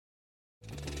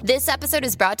This episode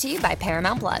is brought to you by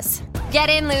Paramount Plus.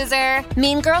 Get in, loser!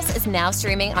 Mean Girls is now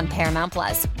streaming on Paramount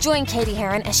Plus. Join Katie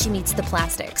Heron as she meets the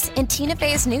plastics in Tina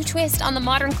Fey's new twist on the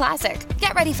modern classic.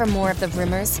 Get ready for more of the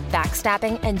rumors,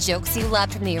 backstabbing, and jokes you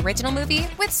loved from the original movie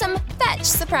with some fetch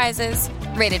surprises.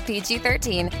 Rated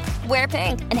PG-13. Wear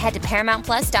pink and head to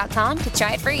ParamountPlus.com to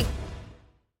try it free.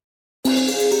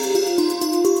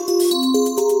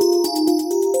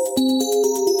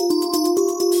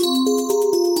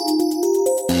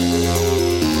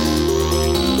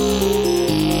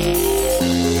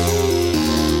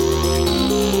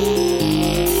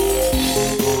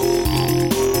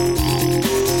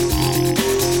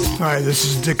 Hi, this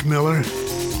is Dick Miller.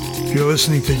 You're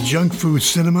listening to Junk Food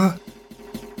Cinema.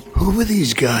 Who were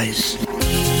these guys?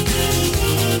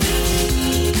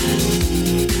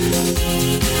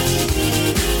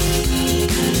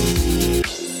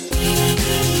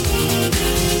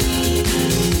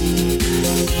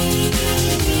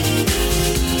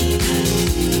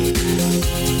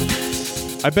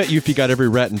 I bet you if you got every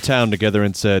rat in town together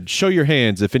and said, show your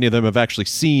hands if any of them have actually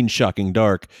seen Shocking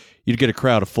Dark, you'd get a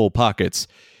crowd of full pockets.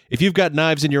 If you've got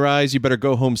knives in your eyes, you better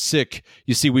go home sick.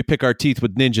 You see, we pick our teeth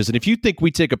with ninjas, and if you think we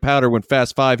take a powder when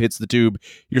Fast 5 hits the tube,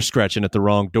 you're scratching at the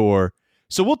wrong door.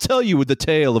 So we'll tell you the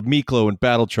tale of Miklo and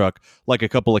Battle Truck like a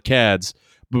couple of cads.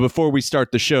 But before we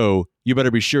start the show, you better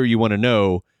be sure you want to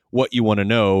know what you want to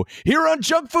know here on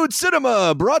Junk Food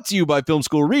Cinema, brought to you by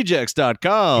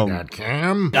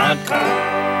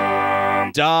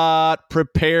FilmSchoolRejects.com.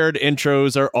 Prepared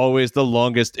intros are always the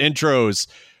longest intros.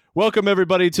 Welcome,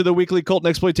 everybody, to the weekly cult and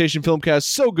exploitation filmcast.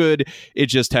 So good, it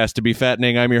just has to be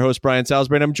fattening. I'm your host, Brian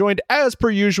Salisbury, and I'm joined, as per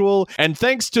usual, and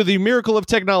thanks to the miracle of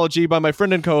technology, by my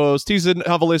friend and co-host, he's a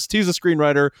novelist, he's a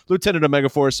screenwriter, Lieutenant of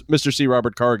Megaforce, Mr. C.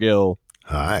 Robert Cargill.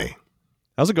 Hi.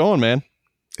 How's it going, man?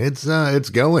 It's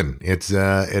going. It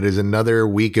is another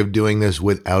week of doing this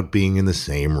without being in the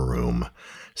same room.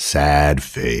 Sad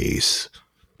face.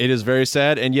 It is very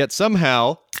sad, and yet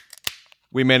somehow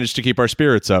we managed to keep our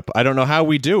spirits up. I don't know how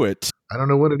we do it. I don't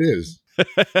know what it is.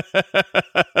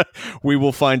 We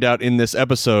will find out in this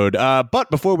episode. But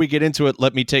before we get into it,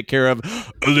 let me take care of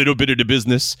a little bit of the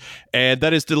business. And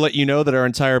that is to let you know that our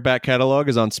entire back catalog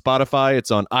is on Spotify,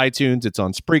 it's on iTunes, it's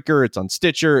on Spreaker, it's on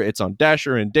Stitcher, it's on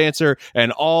Dasher and Dancer,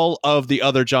 and all of the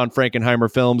other John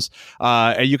Frankenheimer films.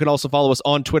 And you can also follow us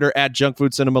on Twitter at Junk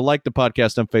Food Cinema, like the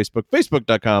podcast on Facebook,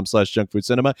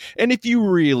 facebook.com/junkfoodcinema. And if you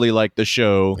really like the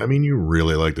show... you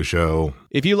really like the show.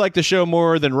 If you like the show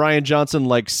more than Ryan Johnson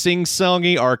likes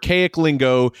sing-songy, archaic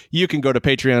lingo, you can go to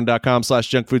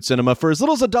patreon.com/junkfoodcinema. For as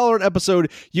little as $1 an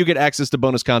episode, you get access to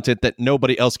bonus content that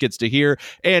nobody else gets to hear.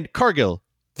 And Cargill,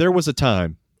 there was a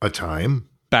time. A time?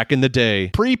 Back in the day,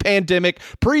 pre-pandemic,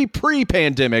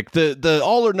 pre-pandemic, the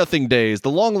all or nothing days,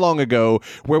 the long ago,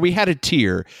 where we had a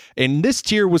tier, and this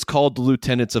tier was called the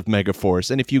Lieutenants of Megaforce.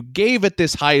 And if you gave it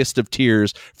this highest of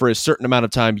tiers for a certain amount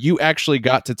of time, you actually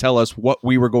got to tell us what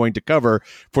we were going to cover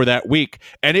for that week.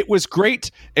 And it was great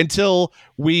until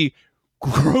we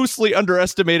grossly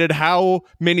underestimated how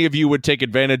many of you would take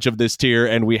advantage of this tier,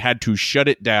 and we had to shut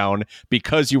it down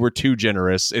because you were too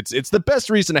generous. It's the best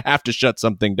reason to have to shut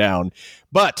something down.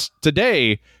 But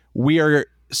today we are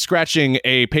scratching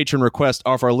a patron request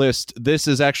off our list. This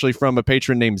is actually from a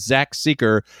patron named Zach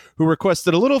Seeker, who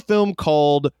requested a little film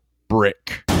called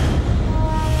Brick. This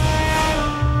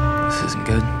isn't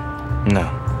good. No.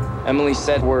 Emily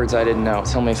said words I didn't know.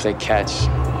 Tell me if they catch.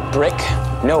 Brick?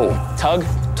 No. Tug?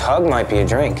 Tug might be a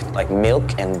drink, like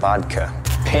milk and vodka.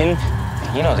 Pin?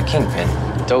 You know the kingpin.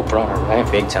 Dope runner,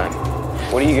 right? Big time.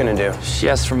 What are you gonna do? She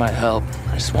asked for my help.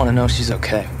 I just want to know she's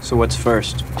okay. So what's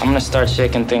first? I'm gonna start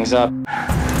shaking things up.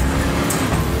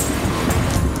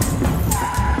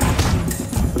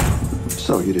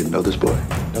 So you didn't know this boy?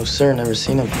 No, sir. Never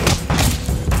seen him.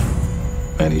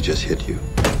 And he just hit you?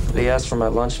 He asked for my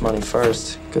lunch money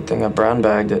first. Good thing I brown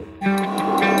bagged it.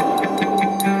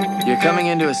 You're coming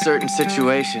into a certain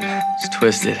situation. It's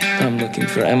twisted. I'm looking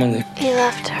for Emily. You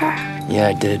left her? Yeah,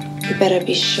 I did. You better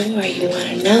be sure you want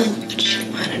to know what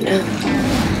you want to know.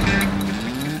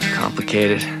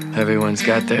 Complicated. Everyone's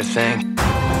got their thing.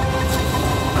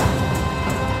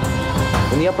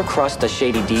 When the upper crust does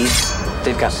shady deeds,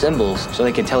 they've got symbols so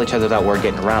they can tell each other that we're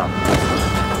getting around.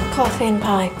 Coffee and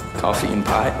pie. Coffee and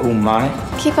pie? Oh, my.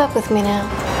 Keep up with me now.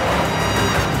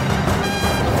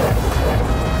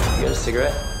 You got a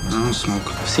cigarette? I don't smoke.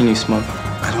 I've seen you smoke.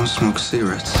 I don't smoke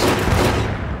cigarettes.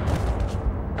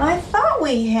 I thought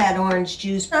we had orange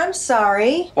juice. I'm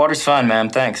sorry. Water's fine, ma'am.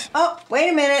 Thanks. Oh, wait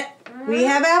a minute. We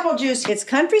have apple juice. It's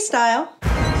country style.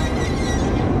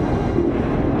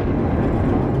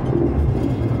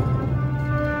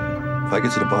 If I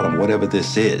get to the bottom of whatever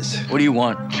this is, What do you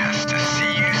want? just to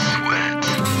see you sweat.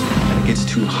 And it gets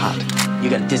too hot. You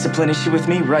got a discipline issue with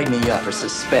me? Write me up or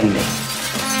suspend me.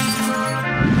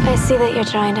 I see that you're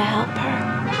trying to help her.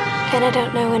 And I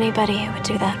don't know anybody who would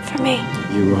do that for me.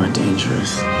 You are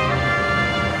dangerous.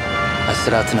 I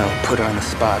set out to know, put her on the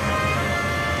spot,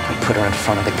 and put her in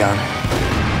front of the gun.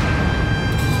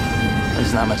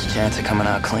 There's not much chance of coming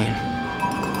out clean.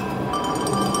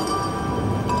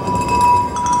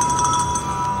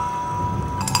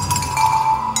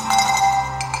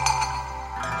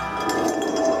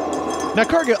 Now,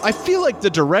 Cargill, I feel like the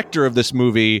director of this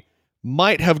movie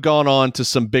might have gone on to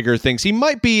some bigger things. He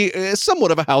might be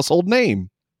somewhat of a household name.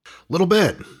 Little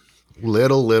bit.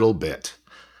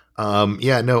 And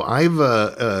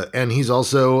he's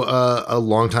also a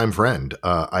longtime friend.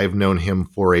 I've known him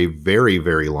for a very,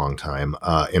 very long time.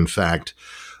 In fact,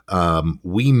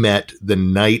 we met the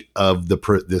night of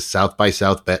the South by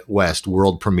Southwest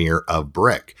world premiere of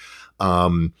Brick.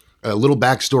 A little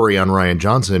backstory on Rian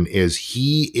Johnson is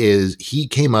he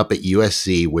came up at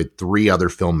USC with 3 other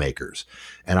filmmakers,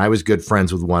 and I was good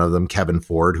friends with one of them, Kevin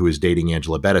Ford, who was dating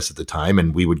Angela Bettis at the time,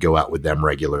 and we would go out with them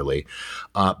regularly.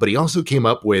 But he also came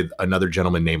up with another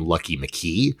gentleman named Lucky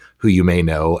McKee, who you may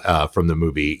know from the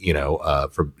movie,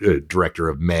 from director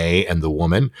of May and The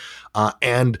Woman,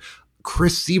 and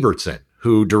Chris Sievertson,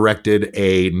 who directed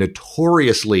a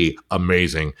notoriously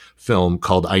amazing film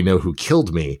called I Know Who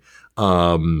Killed Me.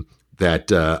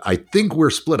 That I think we're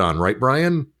split on, right,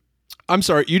 Brian? I'm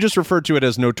sorry, you just referred to it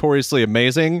as notoriously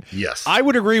amazing. Yes. I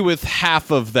would agree with half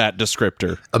of that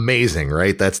descriptor. Amazing,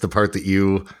 right? That's the part that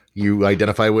you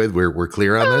identify with. We're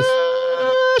clear on this?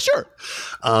 Sure.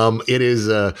 It is,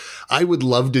 I would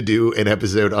love to do an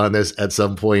episode on this at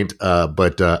some point,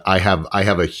 but I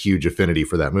have a huge affinity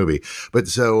for that movie. But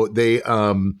so they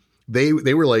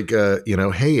were like,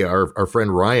 hey, our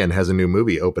friend Ryan has a new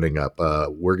movie opening up.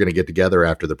 We're going to get together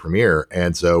after the premiere.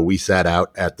 And so we sat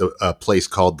out at a place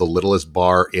called the Littlest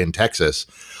Bar in Texas,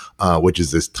 which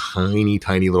is this tiny,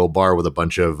 tiny little bar with a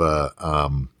bunch of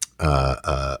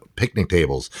picnic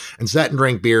tables, and sat and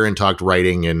drank beer and talked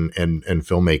writing and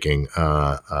filmmaking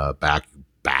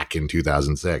back in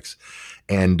 2006.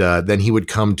 And then he would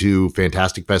come to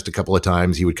Fantastic Fest a couple of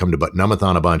times. He would come to But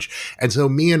Numathon a bunch. And so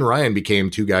me and Ryan became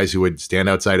 2 guys who would stand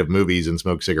outside of movies and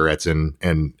smoke cigarettes and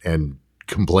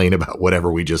complain about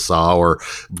whatever we just saw or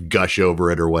gush over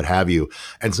it or what have you.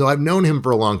 And so I've known him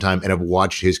for a long time and have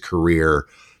watched his career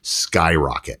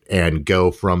skyrocket and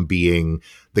go from being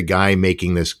the guy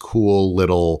making this cool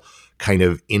little kind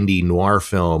of indie noir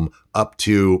film up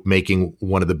to making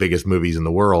one of the biggest movies in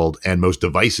the world and most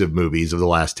divisive movies of the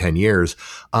last 10 years.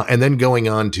 And then going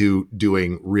on to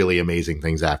doing really amazing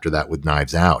things after that with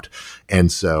Knives Out.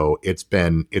 And so it's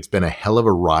been a hell of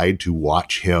a ride to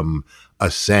watch him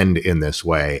ascend in this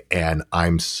way. And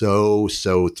I'm so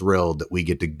thrilled that we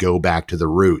get to go back to the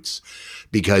roots,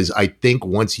 because I think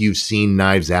once you've seen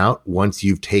Knives Out, once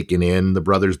you've taken in the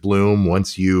Brothers Bloom,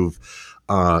 once you've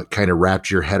kind of wrapped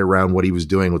your head around what he was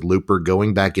doing with Looper,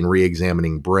 going back and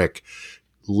re-examining Brick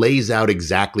lays out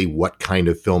exactly what kind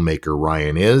of filmmaker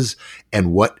Ryan is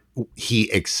and what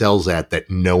he excels at that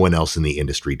no one else in the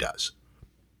industry does.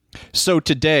 So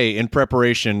today, in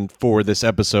preparation for this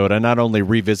episode, I not only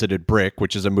revisited Brick,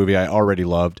 which is a movie I already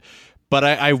loved, but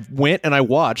I went and I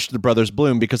watched The Brothers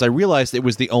Bloom because I realized it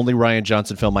was the only Rian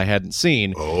Johnson film I hadn't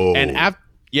seen. Oh. And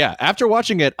after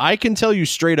watching it, I can tell you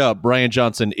straight up, Rian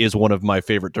Johnson is one of my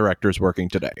favorite directors working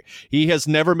today. He has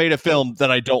never made a film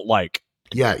that I don't like.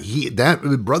 Yeah,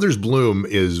 that Brothers Bloom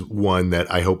is one that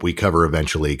I hope we cover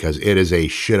eventually, because it is a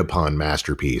shit upon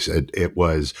masterpiece. It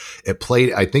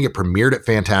played, I think it premiered at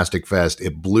Fantastic Fest.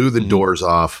 It blew the doors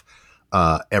off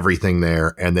everything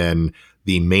there, and then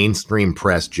the mainstream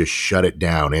press just shut it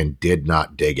down and did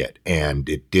not dig it, and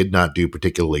it did not do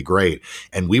particularly great.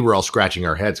 And we were all scratching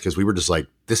our heads because we were just like,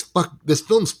 this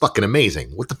film's fucking amazing.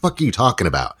 What the fuck are you talking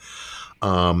about?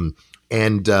 I'm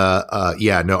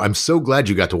so glad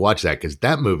you got to watch that, because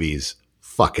that movie's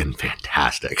fucking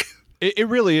fantastic. It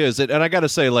really is. And I got to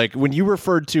say, like, when you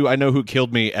referred to I Know Who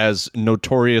Killed Me as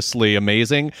notoriously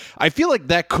amazing, I feel like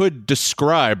that could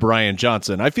describe Rian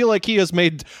Johnson. I feel like he has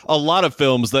made a lot of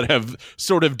films that have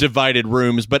sort of divided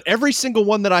rooms, but every single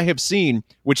one that I have seen,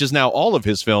 which is now all of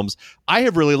his films, I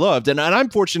have really loved. And I'm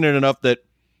fortunate enough that,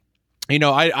 you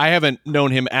know, I haven't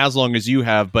known him as long as you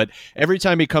have, but every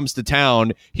time he comes to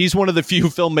town, he's one of the few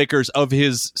filmmakers of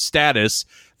his status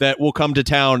that will come to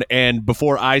town and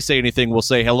before I say anything will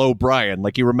say, hello, Brian.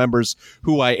 Like, he remembers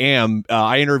who I am.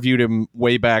 I interviewed him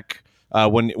way back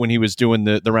when he was doing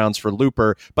the rounds for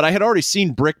Looper. But I had already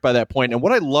seen Brick by that point. And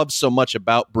what I love so much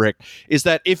about Brick is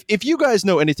that if you guys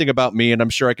know anything about me, and I'm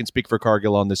sure I can speak for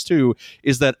Cargill on this too,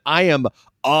 is that I am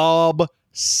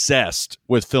obsessed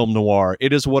with film noir.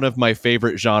 It is one of my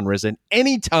favorite genres, and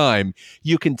anytime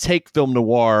you can take film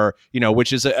noir,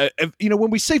 which is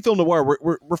when we say film noir,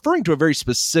 we're referring to a very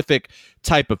specific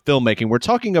type of filmmaking. We're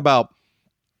talking about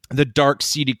the dark,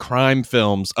 seedy crime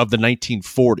films of the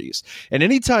 1940s, and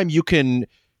anytime you can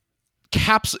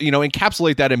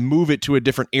encapsulate that and move it to a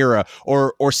different era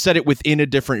or set it within a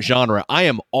different genre, I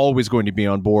am always going to be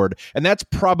on board. And that's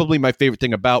probably my favorite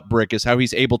thing about Brick, is how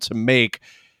he's able to make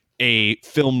a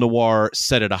film noir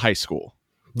set at a high school.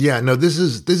 Yeah, no, this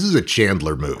is a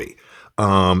Chandler movie.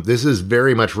 This is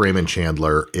very much Raymond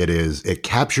Chandler. It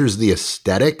captures the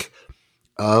aesthetic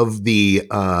of the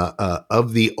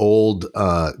old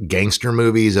gangster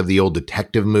movies, of the old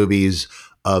detective movies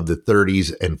of the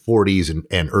 30s and 40s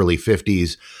and early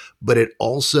 50s. But it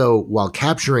also, while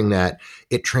capturing that,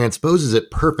 it transposes it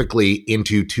perfectly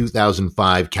into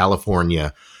 2005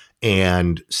 California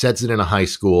and sets it in a high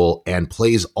school and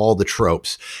plays all the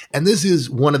tropes. And this is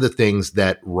one of the things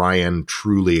that Ryan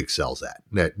truly excels at,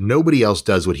 that nobody else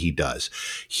does what he does.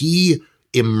 He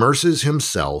immerses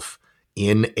himself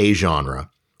in a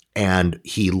genre and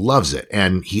he loves it.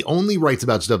 And he only writes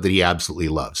about stuff that he absolutely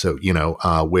loves. So,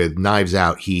 with Knives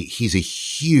Out, he's a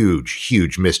huge,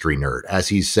 huge mystery nerd. As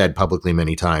he's said publicly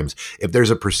many times, if there's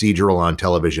a procedural on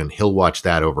television, he'll watch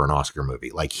that over an Oscar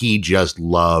movie. Like, he just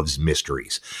loves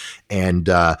mysteries. And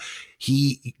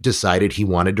he decided he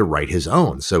wanted to write his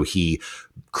own. So he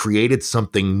created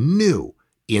something new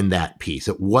in that piece.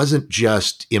 It wasn't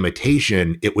just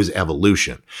imitation, it was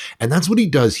evolution. And that's what he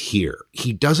does here.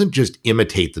 He doesn't just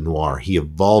imitate the noir, he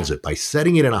evolves it by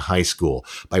setting it in a high school,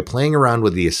 by playing around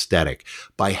with the aesthetic,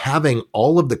 by having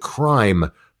all of the crime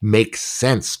make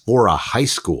sense for a high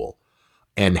school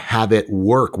and have it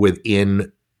work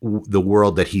within the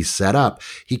world that he's set up.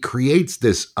 He creates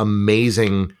this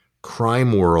amazing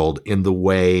crime world in the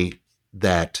way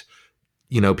that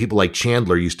people like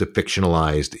Chandler used to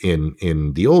fictionalize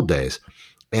in the old days.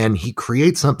 And he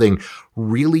creates something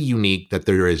really unique that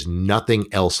there is nothing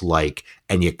else like,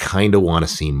 and you kind of want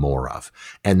to see more of.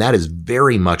 And that is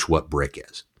very much what Brick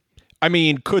is. I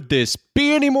mean, could this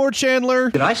be any more Chandler?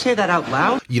 Did I say that out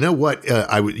loud? You know what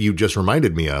you just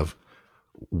reminded me of?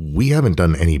 We haven't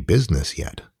done any business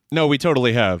yet. No, we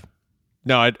totally have.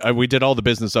 No, we did all the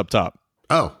business up top.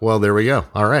 Oh, well, there we go.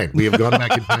 All right. We have gone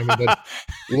back in time.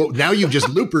 Well, now you've just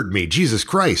loopered me. Jesus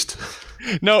Christ.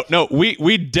 No,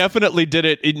 we definitely did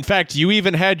it. In fact, you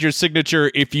even had your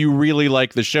signature if you really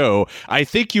like the show. I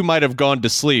think you might have gone to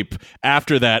sleep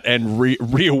after that and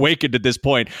reawakened at this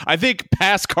point. I think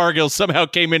past Cargill somehow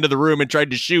came into the room and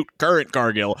tried to shoot current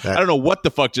Cargill. I don't know what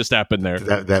the fuck just happened there.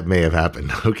 That may have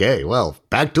happened. Okay, well,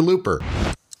 back to Looper.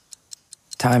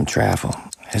 Time travel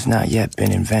has not yet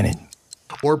been invented.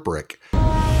 Or Brick.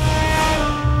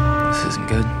 This isn't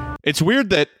good. It's weird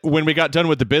that when we got done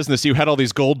with the business, you had all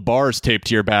these gold bars taped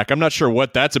to your back. I'm not sure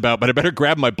what that's about, but I better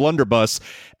grab my blunderbuss.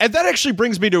 And that actually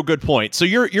brings me to a good point. So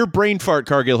your brain fart,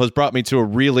 Cargill, has brought me to a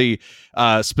really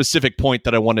specific point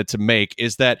that I wanted to make,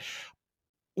 is that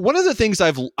one of the things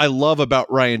I love about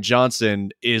Rian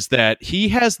Johnson is that he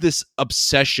has this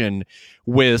obsession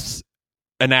with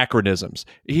anachronisms.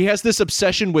 He has this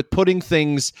obsession with putting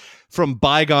things from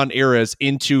bygone eras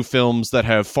into films that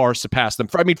have far surpassed them.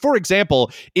 I mean, for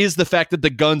example, is the fact that the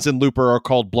guns in Looper are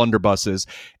called blunderbusses.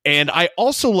 And I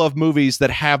also love movies that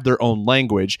have their own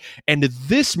language. And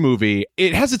this movie,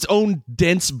 it has its own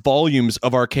dense volumes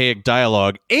of archaic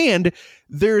dialogue, and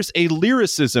there's a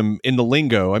lyricism in the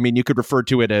lingo. I mean, you could refer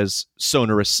to it as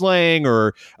sonorous slang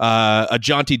or a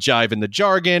jaunty jive in the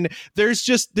jargon. There's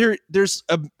just there's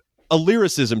a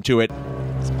lyricism to it.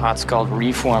 This pot's called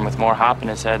Reform with more hop in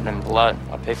his head than blood.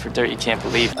 I'll pay for dirt you can't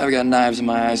believe. I've got knives in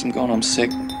my eyes. I'm going home sick.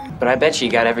 But I bet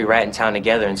you got every rat in town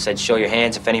together and said, show your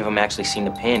hands if any of them actually seen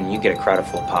the pin. You get a crowd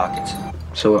full of pockets.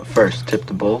 So what first? Tip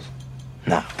the bulls?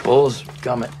 Nah, bulls,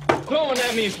 gummit. Blowing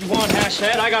at me if you want,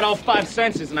 Hashhead. I got all five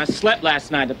senses, and I slept last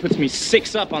night. That puts me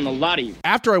 6 up on the lot of you.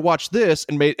 After I watched this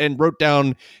and wrote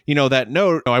down, that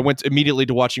note, I went immediately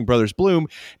to watching Brothers Bloom,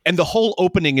 and the whole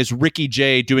opening is Ricky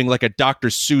Jay doing like a Dr.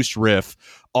 Seuss riff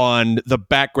on the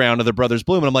background of the Brothers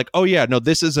Bloom, and I'm like, oh yeah, no,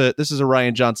 this is a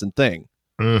Rian Johnson thing.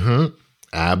 Mm-hmm.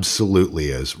 Absolutely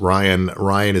is.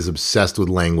 Ryan is obsessed with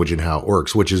language and how it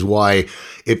works, which is why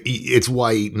it's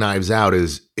why Knives Out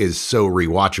is so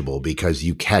rewatchable, because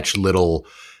you catch little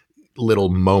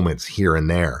moments here and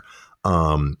there.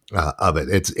 of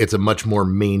it. It's a much more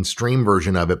mainstream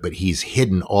version of it, but he's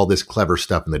hidden all this clever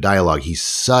stuff in the dialogue. He's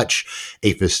such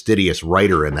a fastidious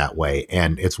writer in that way,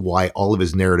 and it's why all of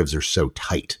his narratives are so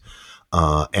tight.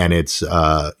 And it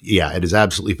is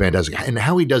absolutely fantastic. And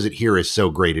how he does it here is so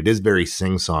great. It is very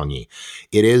sing-songy.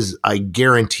 It is, I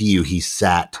guarantee you, he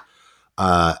sat.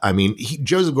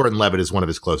 Joseph Gordon-Levitt is one of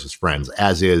his closest friends,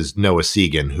 as is Noah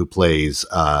Segan, who plays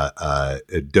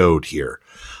Dode here.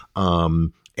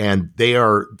 And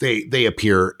they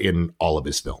appear in all of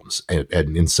his films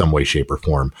and in some way, shape, or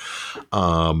form.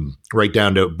 Right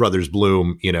down to Brothers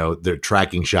Bloom, the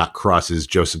tracking shot crosses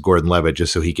Joseph Gordon-Levitt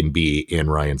just so he can be in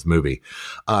Ryan's movie.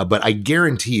 But I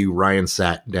guarantee you Ryan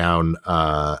sat down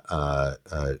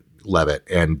Levitt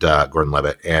and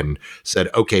Gordon-Levitt and said,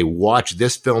 okay, watch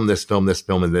this film, this film, this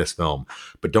film, and this film,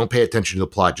 but don't pay attention to the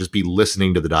plot. Just be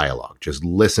listening to the dialogue. Just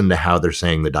listen to how they're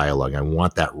saying the dialogue. I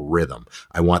want that rhythm.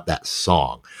 I want that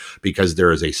song, because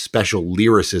there is a special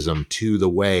lyricism to the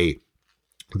way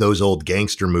those old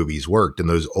gangster movies worked and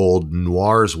those old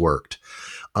noirs worked.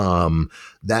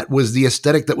 That was the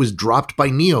aesthetic that was dropped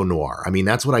by neo-noir. I mean,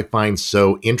 that's what I find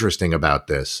so interesting about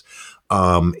this.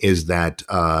 Is that,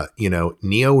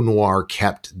 neo-noir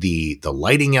kept the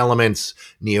lighting elements,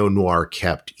 neo-noir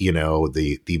kept,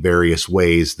 the various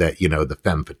ways that, the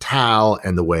femme fatale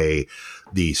and the way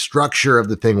the structure of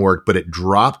the thing worked, but it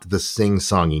dropped the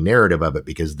sing-songy narrative of it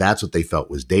because that's what they felt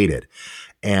was dated.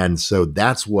 And so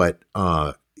that's what,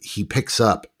 he picks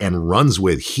up and runs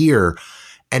with here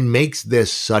and makes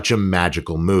this such a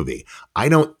magical movie. I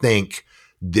don't think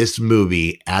this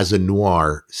movie as a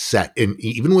noir set in,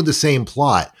 even with the same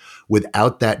plot,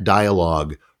 without that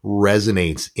dialogue,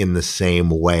 resonates in the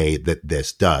same way that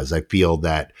this does. I feel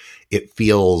that it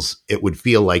would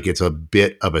feel like it's a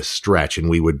bit of a stretch and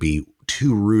we would be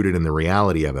too rooted in the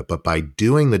reality of it. But by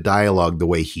doing the dialogue the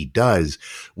way he does,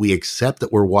 we accept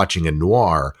that we're watching a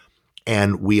noir,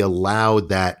 and we allow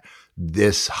that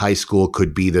this high school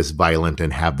could be this violent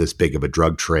and have this big of a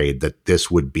drug trade, that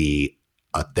this would be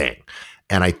a thing.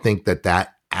 And I think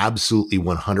that absolutely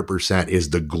 100% is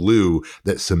the glue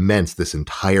that cements this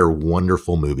entire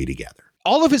wonderful movie together.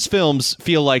 All of his films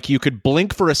feel like you could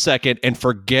blink for a second and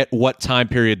forget what time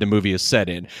period the movie is set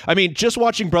in. I mean, just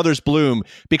watching Brothers Bloom,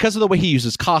 because of the way he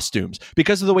uses costumes,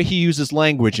 because of the way he uses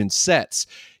language and sets,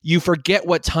 you forget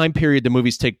what time period the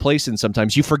movies take place in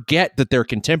sometimes. You forget that they're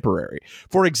contemporary.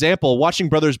 For example, watching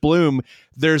Brothers Bloom,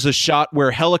 there's a shot where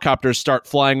helicopters start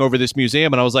flying over this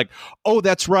museum, and I was like, oh,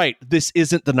 that's right, this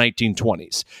isn't the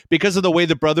 1920s. Because of the way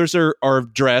the brothers are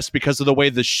dressed, because of the way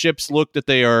the ships look that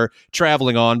they are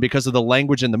traveling on, because of the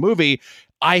language in the movie,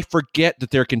 I forget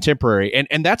that they're contemporary.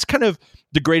 And that's kind of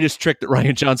the greatest trick that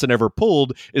Rian Johnson ever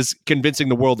pulled, is convincing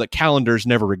the world that calendars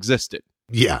never existed.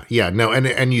 Yeah, no,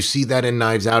 and you see that in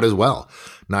Knives Out as well.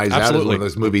 Knives Out is one of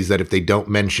those movies that if they don't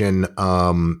mention,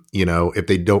 if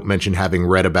they don't mention having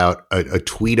read about a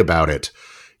tweet about it,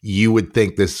 you would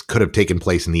think this could have taken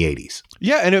place in the 80s.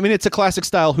 Yeah, and I mean, it's a classic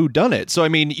style whodunit. So I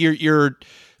mean, you're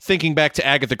thinking back to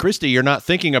Agatha Christie, you're not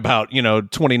thinking about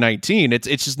 2019. It's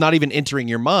just not even entering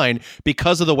your mind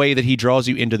because of the way that he draws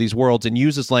you into these worlds and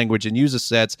uses language and uses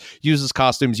sets, uses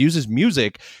costumes, uses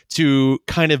music to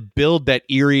kind of build that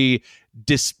eerie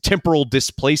temporal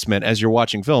displacement as you're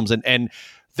watching films. And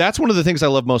that's one of the things I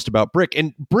love most about Brick.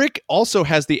 And Brick also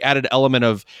has the added element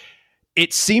of,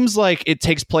 it seems like it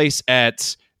takes place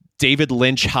at David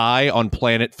Lynch High on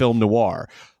Planet Film Noir.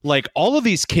 Like, all of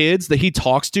these kids that he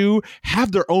talks to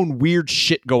have their own weird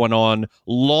shit going on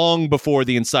long before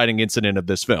the inciting incident of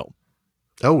this film.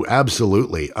 Oh,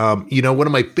 absolutely. One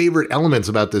of my favorite elements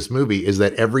about this movie is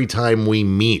that every time we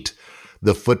meet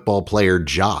the football player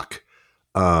Jock,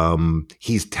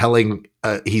 he's telling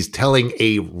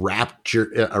a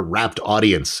rapt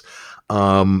audience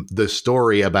the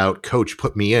story about coach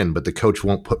put me in, but the coach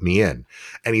won't put me in.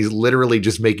 And he's literally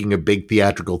just making a big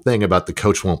theatrical thing about the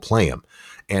coach won't play him,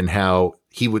 and how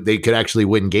they could actually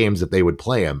win games if they would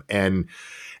play him. And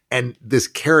this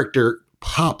character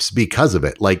pops because of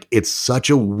it. Like, it's such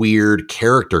a weird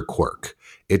character quirk.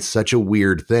 It's such a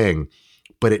weird thing,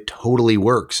 but it totally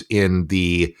works in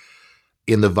the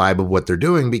vibe of what they're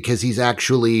doing, because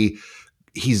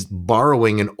he's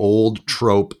borrowing an old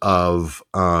trope of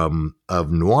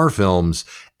noir films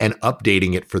and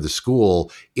updating it for the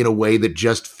school in a way that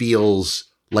just feels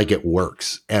like it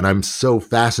works. And I'm so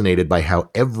fascinated by how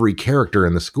every character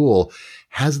in the school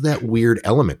has that weird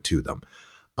element to them.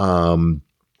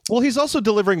 Well, he's also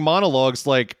delivering monologues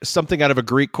like something out of a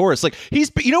Greek chorus. Like,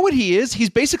 you know what he is? He's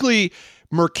basically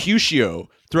Mercutio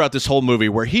throughout this whole movie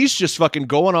where he's just fucking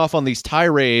going off on these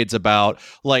tirades about,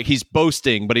 like, he's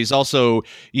boasting, but he's also,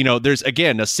 you know, there's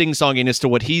again a sing-songiness to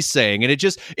what he's saying. And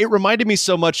it reminded me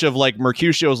so much of like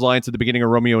Mercutio's lines at the beginning of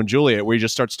Romeo and Juliet, where he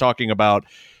just starts talking about,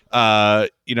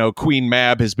 you know, Queen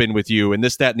Mab has been with you and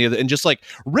this, that, and the other, and just like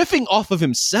riffing off of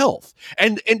himself,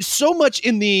 and so much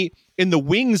in the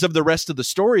wings of the rest of the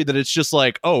story that it's just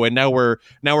like, oh, and now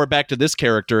we're back to this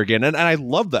character again. And I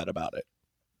love that about it.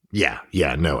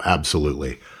 Yeah, no,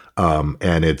 absolutely.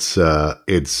 And it's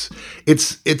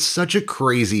such a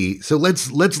crazy, so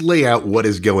let's lay out what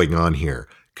is going on here.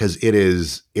 'Cause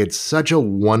it's such a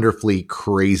wonderfully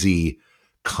crazy,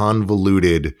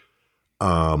 convoluted,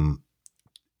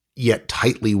 yet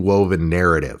tightly woven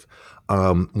narrative.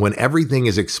 When everything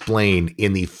is explained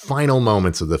in the final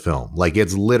moments of the film, like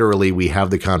it's literally, we have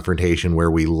the confrontation where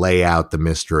we lay out the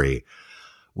mystery,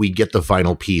 we get the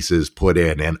final pieces put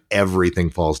in and everything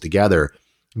falls together.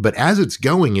 But as it's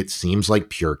going, it seems like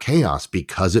pure chaos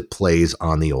because it plays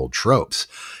on the old tropes.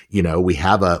 You know, we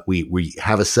have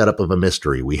a setup of a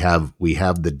mystery. We have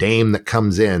the dame that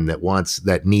comes in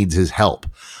that needs his help.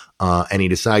 And he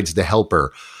decides to help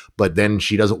her, but then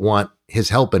she doesn't want his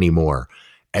help anymore.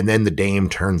 And then the dame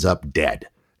turns up dead.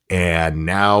 And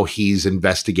now he's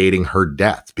investigating her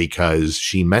death because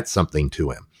she meant something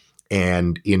to him.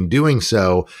 And in doing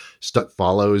so,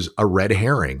 follows a red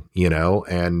herring, you know,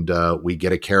 and we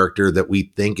get a character that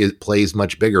we think plays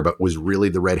much bigger, but was really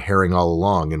the red herring all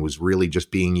along and was really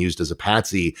just being used as a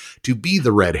patsy to be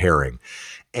the red herring.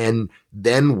 And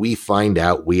then we find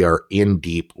out we are in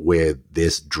deep with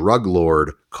this drug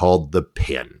lord called the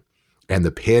Pin. And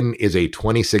the Pin is a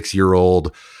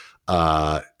 26-year-old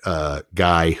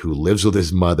guy who lives with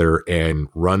his mother and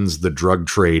runs the drug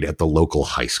trade at the local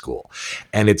high school.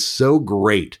 And it's so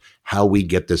great how we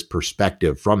get this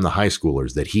perspective from the high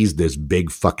schoolers that he's this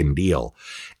big fucking deal.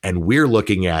 And we're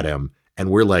looking at him and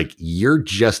we're like, you're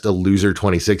just a loser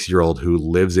 26-year-old who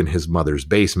lives in his mother's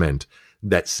basement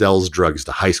that sells drugs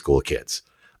to high school kids.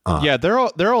 Yeah, they're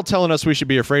all telling us we should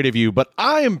be afraid of you, but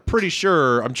I am pretty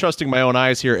sure, I'm trusting my own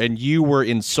eyes here, and you were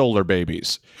in Solar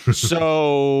Babies.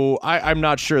 So I'm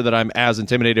not sure that I'm as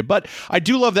intimidated, but I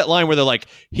do love that line where they're like,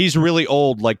 he's really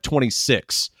old, like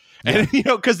 26. And, you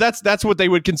know, because that's what they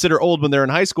would consider old when they're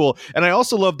in high school. And I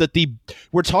also love that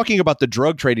we're talking about the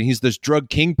drug trade, and he's this drug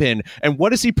kingpin. And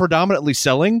what is he predominantly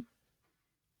selling?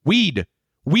 Weed.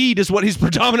 Weed is what he's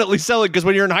predominantly selling, because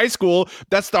when you're in high school,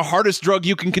 that's the hardest drug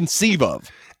you can conceive of.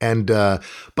 And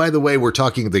by the way, we're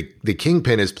talking the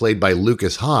Kingpin is played by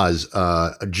Lucas Haas,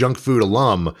 a junk food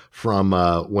alum from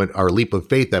our Leap of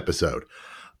Faith episode,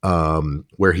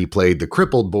 where he played the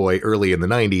crippled boy early in the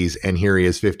 90s. And here he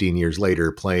is 15 years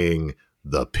later playing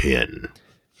the Pin.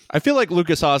 I feel like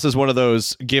Lucas Haas is one of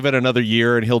those, give it another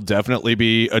year and he'll definitely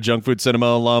be a Junk Food Cinema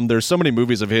alum. There's so many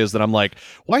movies of his that I'm like,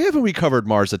 why haven't we covered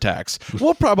Mars Attacks?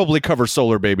 We'll probably cover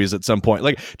Solar Babies at some point.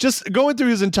 Like, just going through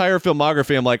his entire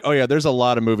filmography, I'm like, oh yeah, there's a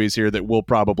lot of movies here that we'll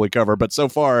probably cover. But so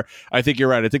far, I think you're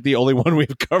right. I think the only one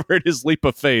we've covered is Leap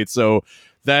of Faith. So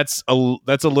that's a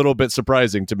little bit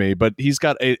surprising to me, but he's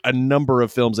got a number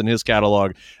of films in his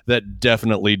catalog that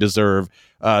definitely deserve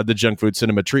the Junk Food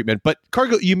Cinema treatment. But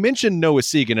Cargill, you mentioned Noah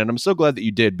Segan, and I'm so glad that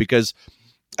you did, because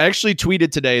I actually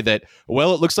tweeted today that,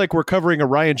 well, it looks like we're covering a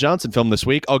Rian Johnson film this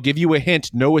week. I'll give you a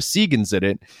hint. Noah Segan's in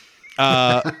it.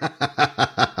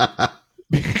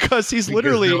 Because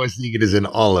literally Noah Segan is in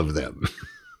all of them.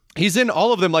 He's in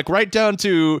all of them, like right down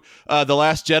to The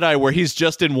Last Jedi, where he's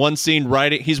just in one scene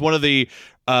writing. He's one of the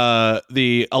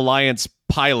Alliance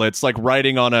pilots, like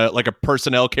riding on a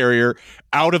personnel carrier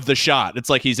out of the shot. It's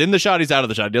like he's in the shot, he's out of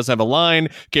the shot. He doesn't have a line,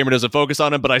 camera doesn't focus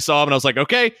on him, but I saw him and I was like,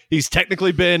 okay, he's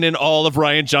technically been in all of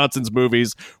Rian Johnson's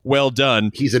movies. Well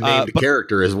done. He's a named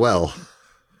character as well.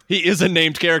 He is a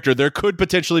named character. There could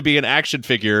potentially be an action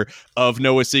figure of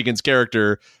Noah Segan's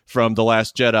character from The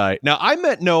Last Jedi. Now, I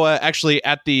met Noah actually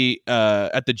at the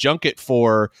junket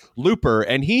for Looper,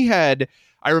 and he had,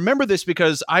 I remember this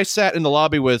because I sat in the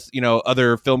lobby with, you know,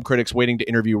 other film critics waiting to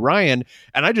interview Ryan,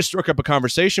 and I just struck up a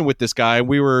conversation with this guy, and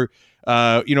we were,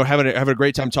 having a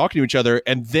great time talking to each other,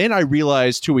 and then I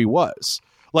realized who he was.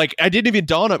 Like, I didn't even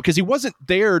dawn up, because he wasn't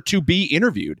there to be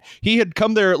interviewed. He had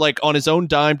come there like on his own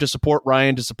dime to support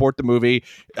Ryan, to support the movie.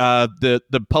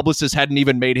 The publicist hadn't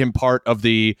even made him part of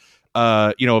the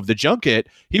of the junket.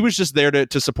 He was just there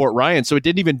to support Ryan. So it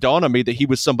didn't even dawn on me that he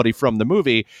was somebody from the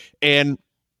movie. And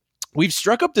we've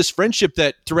struck up this friendship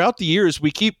that throughout the years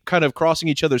we keep kind of crossing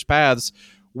each other's paths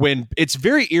when it's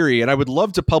very eerie, and I would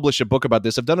love to publish a book about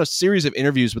this. I've done a series of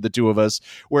interviews with the two of us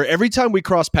where every time we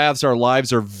cross paths, our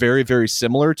lives are very, very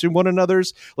similar to one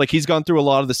another's. Like, he's gone through a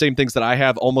lot of the same things that I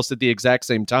have almost at the exact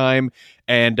same time.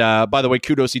 And by the way,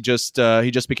 kudos, he just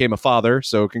became a father,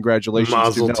 so congratulations.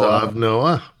 Mazel tov,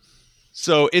 Noah.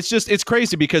 So it's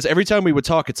crazy because every time we would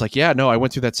talk, it's like, yeah, no, I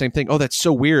went through that same thing. Oh, that's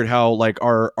so weird how like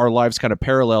our lives kind of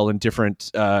parallel in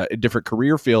different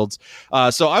career fields.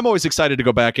 So I'm always excited to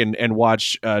go back and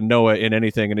watch Noah in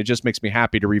anything. And it just makes me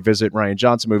happy to revisit Rian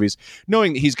Johnson movies,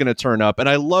 knowing that he's going to turn up. And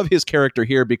I love his character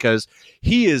here because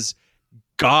he is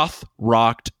goth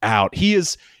rocked out. He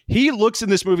looks in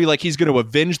this movie like he's going to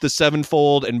avenge the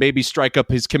Sevenfold and maybe strike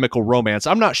up his Chemical Romance.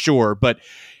 I'm not sure, but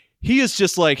he is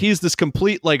just like, he's this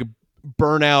complete like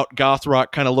burnout goth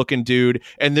rock kind of looking dude.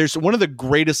 And there's one of the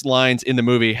greatest lines in the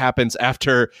movie happens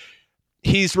after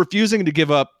he's refusing to give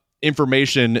up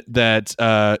information that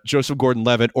Joseph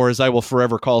Gordon-Levitt, or as I will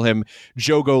forever call him,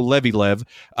 Jogo Levilev.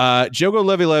 Jogo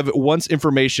Levilev wants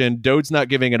information. Dode's not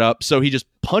giving it up, so he just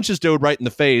punches Dode right in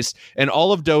the face, and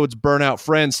all of Dode's burnout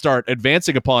friends start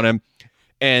advancing upon him.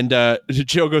 And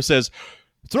Jogo says,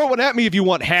 "Throw one at me if you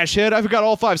want, hashhead. I've got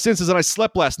all 5 senses and I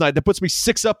slept last night. That puts me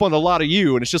 6 up on a lot of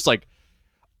you." And it's just like,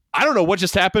 I don't know what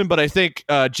just happened, but I think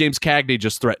James Cagney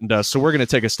just threatened us, so we're going to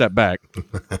take a step back.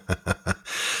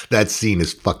 That scene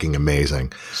is fucking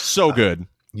amazing. So good.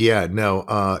 I've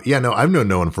known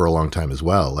Noah for a long time as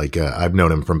well. Like, I've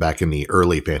known him from back in the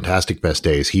early Fantastic Fest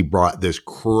days. He brought this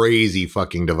crazy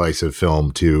fucking divisive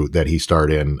film that he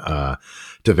starred in to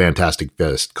Fantastic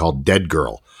Fest called Dead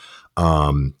Girl.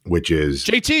 Which is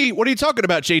JT. What are you talking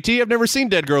about, JT? I've never seen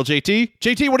Dead Girl, JT.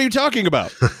 JT, what are you talking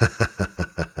about?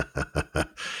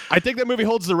 I think that movie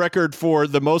holds the record for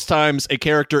the most times a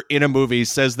character in a movie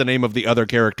says the name of the other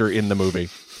character in the movie.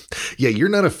 Yeah, you're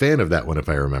not a fan of that one, if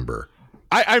I remember.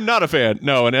 I'm not a fan,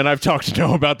 no, and I've talked to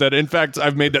Noah about that. In fact,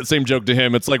 I've made that same joke to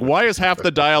him. It's like, why is half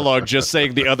the dialogue just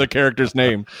saying the other character's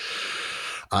name?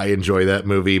 I enjoy that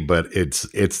movie, but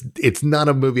it's not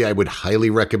a movie I would highly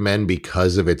recommend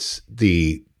because of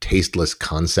the tasteless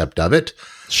concept of it.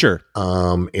 Sure.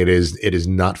 It is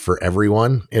not for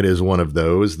everyone. It is one of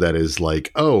those that is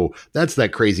like, oh, that's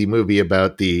that crazy movie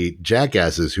about the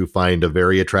jackasses who find a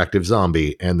very attractive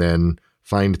zombie and then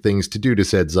find things to do to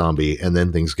said zombie, and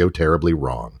then things go terribly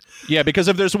wrong. Yeah, because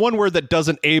if there's one word that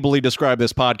doesn't ably describe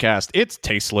this podcast, it's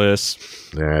tasteless.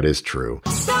 That is true.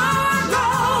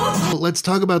 Let's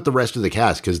talk about the rest of the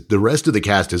cast, because the rest of the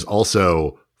cast is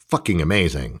also fucking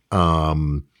amazing.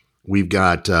 We've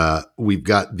got the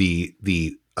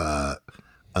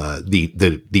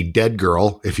dead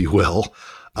girl, if you will,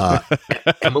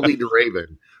 Emily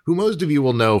DeRaven, who most of you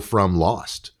will know from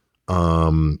Lost.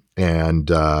 And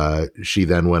she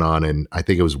then went on, and I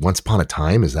think it was Once Upon a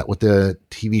Time. Is that what the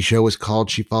TV show was called?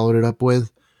 She followed it up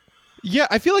with. Yeah,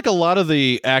 I feel like a lot of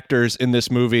the actors in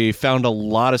this movie found a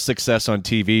lot of success on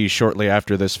TV shortly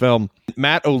after this film.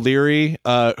 Matt O'Leary,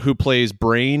 who plays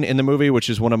Brain in the movie, which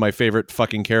is one of my favorite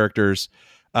fucking characters.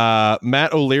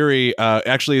 Matt O'Leary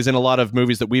actually is in a lot of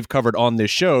movies that we've covered on this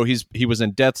show. He was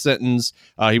in Death Sentence.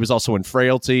 He was also in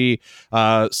Frailty.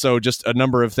 So just a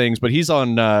number of things. But he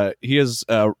has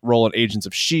a role in Agents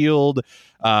of S.H.I.E.L.D.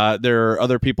 There are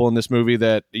other people in this movie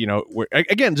that,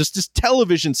 again, just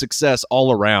television success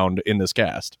all around in this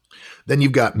cast. Then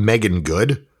you've got Megan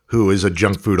Good, who is a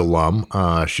junk food alum.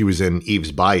 She was in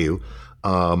Eve's Bayou.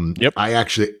 Yep.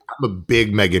 I'm a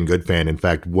big Megan Good fan. In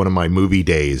fact, one of my movie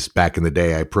days back in the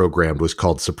day I programmed was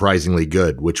called Surprisingly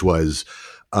Good, which was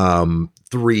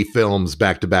 3 films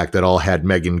back to back that all had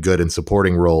Megan Good in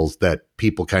supporting roles that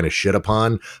people kind of shit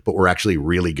upon, but were actually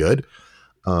really good.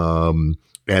 And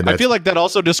I feel like that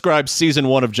also describes season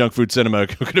 1 of Junk Food Cinema.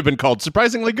 It could have been called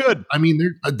Surprisingly Good. I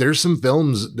mean, there's some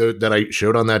films that I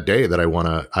showed on that day that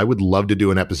I would love to do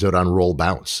an episode on Roll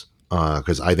Bounce.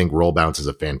 Because I think Roll Bounce is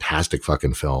a fantastic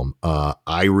fucking film.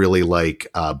 I really like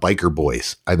Biker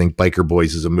Boys. I think Biker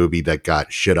Boys is a movie that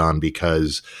got shit on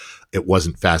because it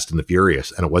wasn't Fast and the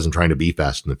Furious, and it wasn't trying to be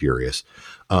Fast and the Furious.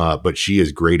 But she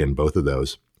is great in both of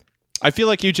those. I feel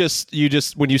like you just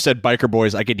when you said Biker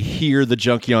Boys, I could hear the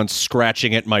Junkion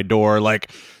scratching at my door,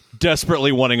 like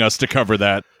desperately wanting us to cover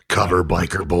that. Cover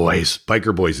Biker Boys.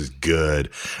 Biker Boys is good.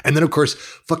 And then, of course,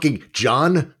 fucking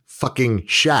John fucking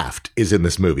Shaft is in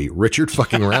this movie. Richard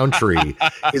fucking Roundtree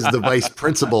is the vice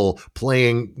principal,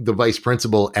 playing the vice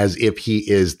principal as if he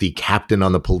is the captain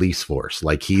on the police force.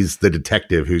 Like he's the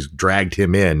detective who's dragged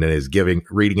him in and is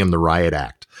reading him the riot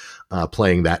act,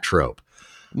 playing that trope.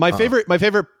 My favorite.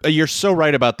 You're so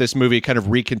right about this movie, kind of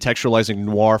recontextualizing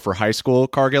noir for high school,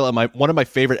 Cargill. And one of my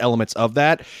favorite elements of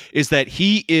that is that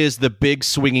he is the big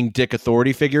swinging dick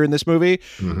authority figure in this movie,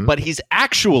 but he's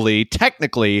actually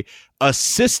technically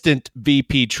assistant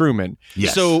VP Truman.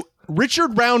 Yes. So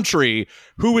Richard Roundtree,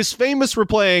 who is famous for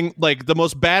playing like the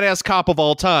most badass cop of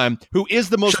all time, who is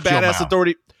the most badass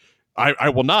authority. I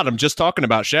will not. I'm just talking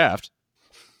about Shaft.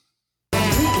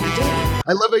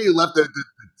 I love how you left the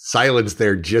silence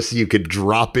there just so you could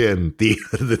drop in the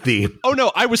theme. Oh,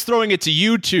 no, I was throwing it to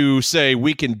you to say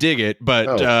we can dig it,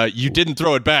 but you didn't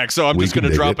throw it back, so I'm just going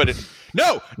to drop it.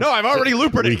 No, I've already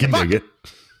loopered it. We can dig it.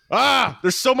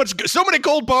 There's so many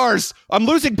gold bars. I'm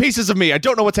losing pieces of me. I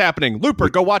don't know what's happening. Looper,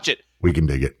 go watch it. We can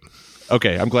dig it.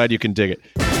 Okay, I'm glad you can dig it.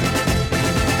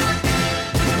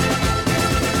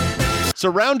 So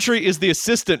Roundtree is the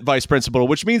assistant vice principal,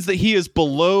 which means that he is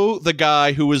below the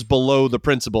guy who is below the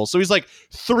principal. So he's like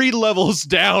 3 levels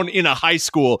down in a high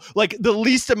school, like the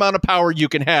least amount of power you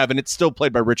can have, and it's still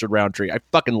played by Richard Roundtree. I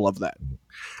fucking love that.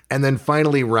 And then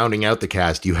finally, rounding out the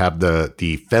cast, you have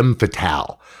the femme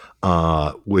fatale,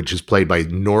 which is played by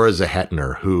Nora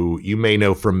Zehetner, who you may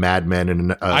know from Mad Men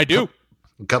and I do.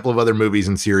 A couple of other movies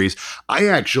and series. I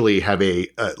actually have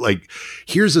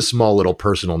here's a small little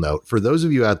personal note. For those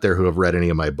of you out there who have read any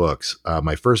of my books,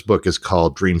 my first book is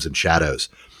called Dreams and Shadows.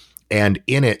 And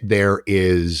in it, there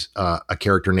is a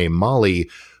character named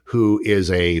Molly, who is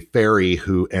a fairy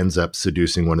who ends up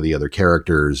seducing one of the other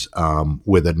characters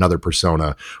with another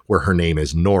persona where her name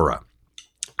is Nora.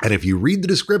 And if you read the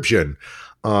description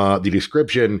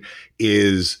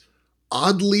is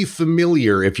oddly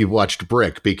familiar if you've watched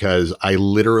Brick, because I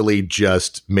literally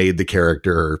just made the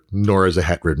character Nora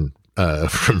Zehetner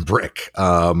from Brick.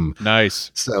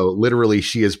 Nice. So literally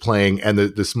she is playing, and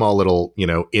the small little,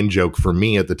 in joke for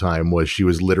me at the time was she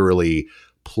was literally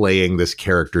playing this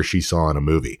character she saw in a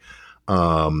movie.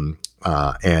 And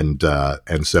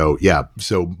so, yeah,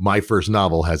 so my first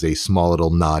novel has a small little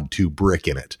nod to Brick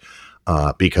in it.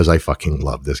 Because I fucking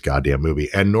love this goddamn movie.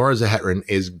 And Nora Zehetner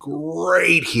is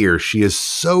great here. She is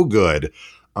so good.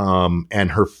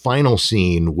 And her final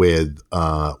scene with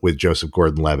Joseph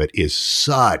Gordon-Levitt is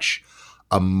such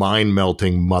a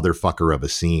mind-melting motherfucker of a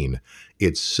scene.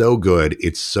 It's so good.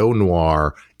 It's so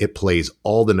noir. It plays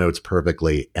all the notes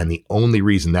perfectly. And the only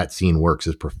reason that scene works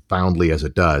as profoundly as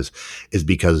it does is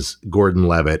because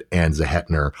Gordon-Levitt and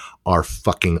Zehetner are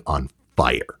fucking on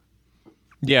fire.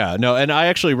 Yeah, no, and I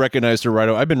actually recognized her right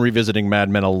away. I've been revisiting Mad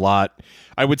Men a lot.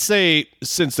 I would say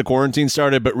since the quarantine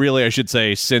started, but really I should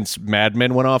say since Mad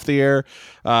Men went off the air.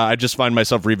 I just find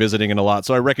myself revisiting it a lot.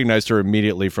 So I recognized her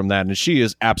immediately from that, and she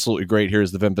is absolutely great here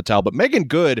as the femme fatale. But Megan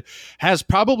Good has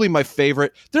probably my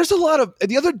favorite. There's a lot of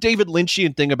the other David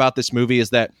Lynchian thing about this movie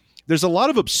is that there's a lot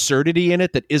of absurdity in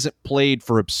it that isn't played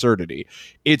for absurdity.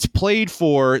 It's played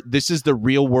for, this is the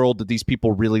real world that these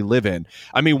people really live in.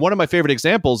 I mean, one of my favorite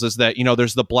examples is that,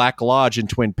 there's the Black Lodge in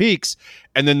Twin Peaks,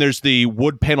 and then there's the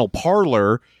wood panel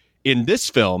parlor in this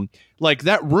film. Like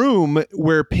that room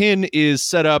where Penn is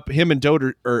set up, him and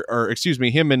Dode, or excuse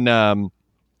me, him and,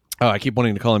 I keep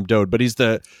wanting to call him Dode, but he's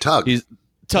the... Tug. He's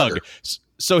Tug.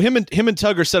 So him and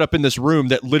Tug are set up in this room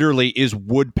that literally is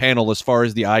wood panel as far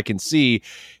as the eye can see.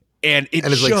 And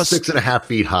it's like just 6.5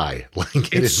 feet high. Like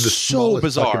it is the so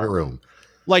bizarre room.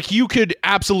 Like you could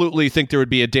absolutely think there would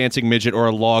be a dancing midget or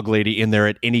a log lady in there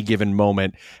at any given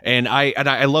moment. And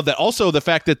I love that. Also, the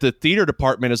fact that the theater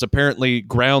department is apparently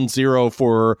ground zero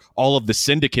for all of the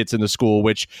syndicates in the school,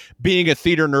 which being a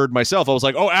theater nerd myself, I was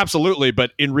like, oh, absolutely.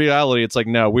 But in reality, it's like,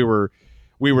 no, we were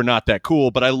not that cool.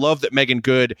 But I love that Megan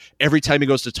Good, every time he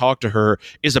goes to talk to her,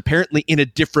 is apparently in a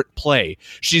different play.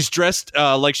 She's dressed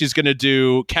like she's going to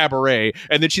do Cabaret,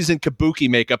 and then she's in kabuki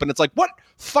makeup. And it's like, what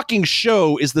fucking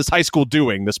show is this high school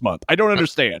doing this month? I don't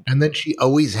understand. And then she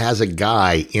always has a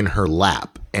guy in her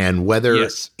lap. And whether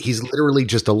he's literally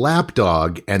just a lap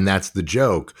dog and that's the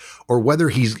joke, or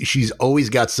whether she's always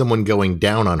got someone going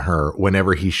down on her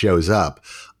whenever he shows up.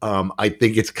 I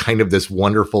think it's kind of this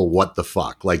wonderful what the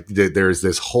fuck. Like there's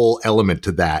this whole element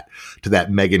to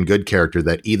that Megan Good character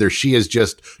that either she is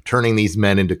just turning these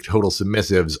men into total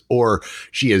submissives or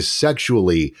she is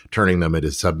sexually turning them into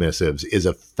submissives is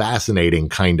a fascinating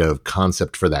kind of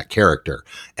concept for that character.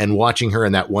 And watching her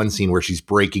in that one scene where she's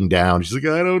breaking down, she's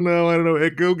like, I don't know.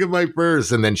 Hey, go get my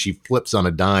purse. And then she flips on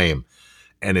a dime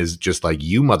and is just like,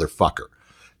 you motherfucker.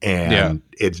 And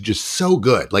it's just so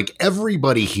good. Like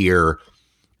everybody here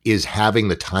is having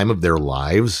the time of their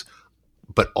lives,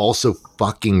 but also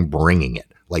fucking bringing it.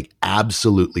 Like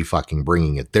absolutely fucking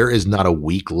bringing it. There is not a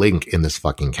weak link in this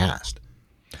fucking cast.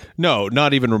 No,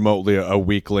 not even remotely a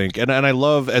weak link. And I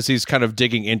love as he's kind of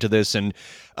digging into this, and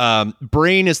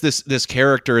Brain is this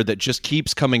character that just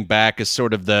keeps coming back as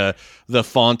sort of the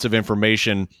font of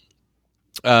information.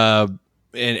 And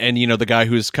you know, the guy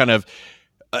who's kind of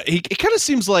it kind of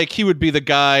seems like he would be the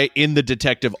guy in the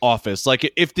detective office. Like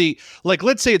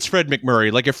let's say it's Fred McMurray.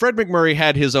 Like if Fred McMurray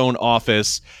had his own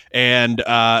office and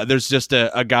there's just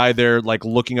a guy there like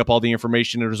looking up all the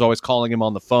information and is always calling him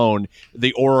on the phone,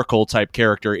 the Oracle type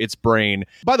character, it's Brain.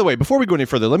 By the way, before we go any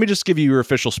further, let me just give you your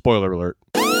official spoiler alert.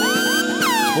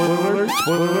 Spoiler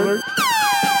alert.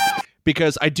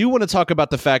 Because I do want to talk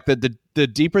about the fact that the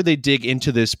deeper they dig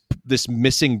into this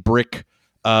missing brick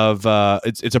of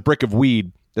it's a brick of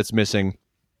weed that's missing.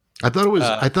 I thought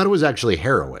it was actually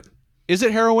heroin. Is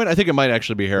it heroin? I think it might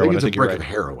actually be heroin. I think you're brick right. of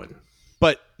heroin.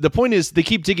 But the point is, they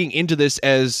keep digging into this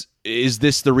as, is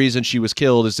this the reason she was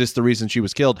killed? Is this the reason she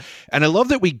was killed? And I love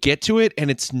that we get to it, and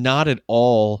it's not at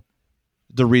all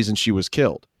the reason she was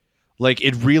killed. Like,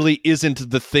 it really isn't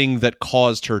the thing that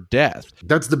caused her death.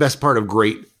 That's the best part of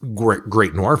great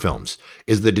noir films,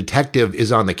 is the detective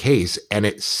is on the case and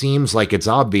it seems like it's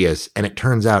obvious and it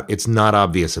turns out it's not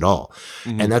obvious at all.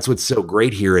 Mm-hmm. And that's what's so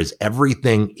great here is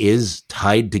everything is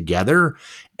tied together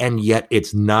and yet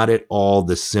it's not at all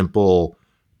the simple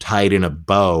tied in a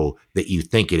bow that you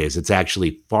think it is. It's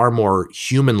actually far more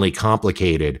humanly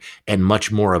complicated and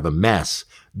much more of a mess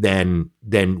than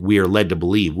we are led to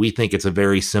believe. We think it's a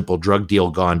very simple drug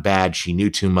deal gone bad. She knew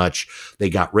too much. They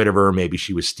got rid of her. Maybe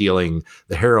she was stealing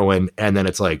the heroin. And then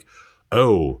it's like,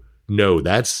 oh no,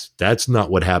 that's not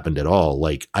what happened at all.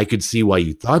 Like, I could see why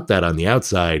you thought that on the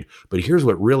outside, but here's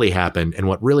what really happened. And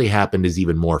what really happened is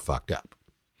even more fucked up.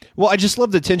 Well, I just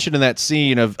love the tension in that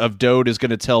scene of Dode is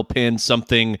going to tell Penn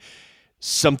something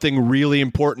really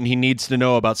important he needs to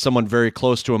know about someone very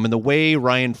close to him. And the way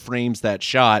Ryan frames that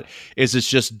shot is it's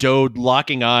just Dode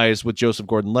locking eyes with Joseph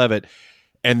Gordon-Levitt,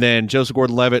 and then Joseph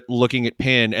Gordon-Levitt looking at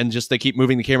Penn, and just they keep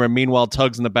moving the camera. Meanwhile,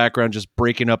 Tug's in the background just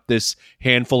breaking up this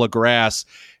handful of grass.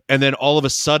 And then all of a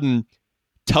sudden,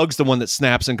 Tug's the one that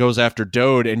snaps and goes after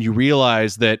Dode, and you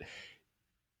realize that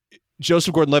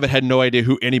Joseph Gordon-Levitt had no idea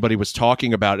who anybody was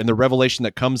talking about, and the revelation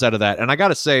that comes out of that. And I got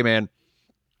to say, man,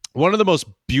 one of the most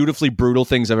beautifully brutal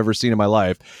things I've ever seen in my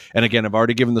life, and again, I've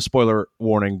already given the spoiler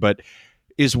warning, but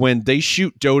is when they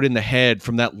shoot Dode in the head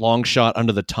from that long shot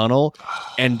under the tunnel,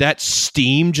 and that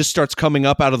steam just starts coming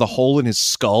up out of the hole in his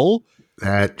skull.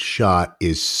 That shot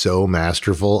is so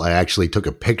masterful. I actually took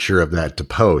a picture of that to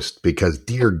post because,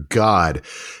 dear God,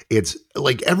 it's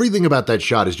like everything about that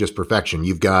shot is just perfection.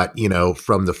 You've got,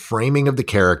 from the framing of the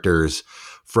characters,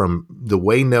 from the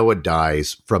way Noah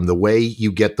dies, from the way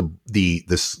you get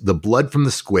the blood from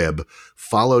the squib,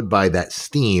 followed by that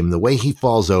steam, the way he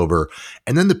falls over,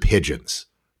 and then the pigeons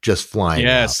just flying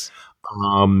out.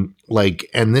 And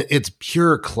it's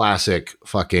pure classic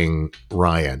fucking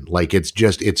Ryan. Like,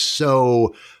 it's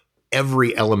so,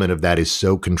 every element of that is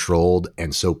so controlled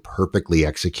and so perfectly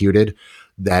executed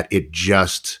that it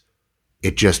just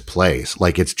plays.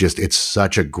 Like, it's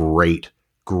such a great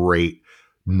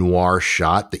noir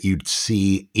shot that you'd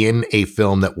see in a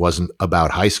film that wasn't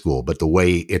about high school, but the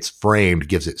way it's framed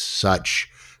gives it such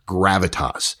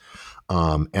gravitas.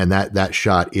 And that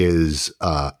shot is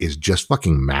just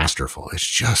fucking masterful. It's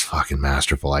just fucking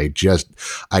masterful. I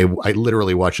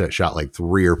literally watched that shot like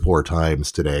 3 or 4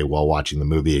 times today while watching the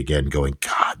movie again, going,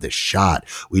 God, this shot,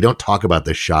 we don't talk about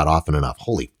this shot often enough.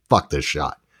 Holy fuck, this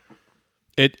shot.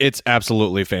 It's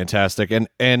absolutely fantastic.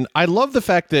 And I love the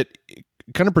fact that,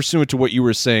 kind of pursuant to what you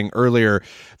were saying earlier,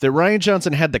 that Rian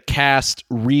Johnson had the cast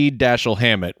read Dashiell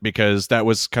Hammett because that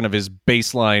was kind of his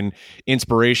baseline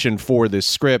inspiration for this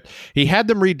script. He had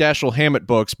them read Dashiell Hammett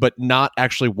books, but not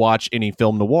actually watch any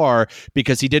film noir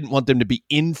because he didn't want them to be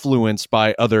influenced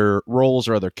by other roles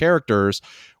or other characters,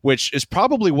 which is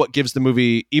probably what gives the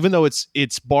movie, even though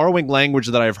it's borrowing language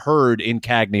that I've heard in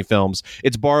Cagney films,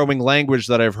 it's borrowing language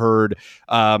that I've heard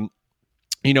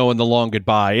in The Long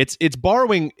Goodbye. It's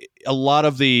borrowing a lot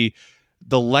of the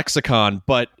lexicon,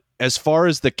 but as far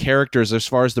as the characters, as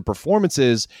far as the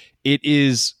performances, it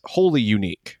is wholly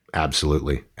unique.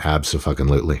 Absolutely.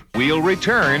 Abso-fucking-lutely. We'll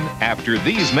return after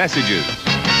these messages.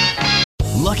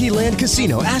 Lucky Land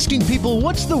Casino, asking people,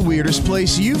 what's the weirdest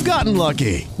place you've gotten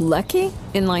lucky? Lucky?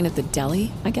 In line at the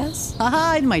deli, I guess?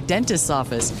 Aha, in my dentist's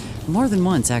office. More than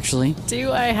once, actually.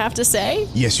 Do I have to say?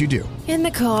 Yes, you do. In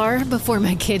the car before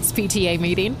my kids' PTA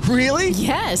meeting. Really?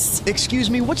 Yes. Excuse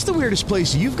me, what's the weirdest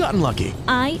place you've gotten lucky?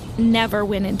 I never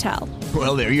win and tell.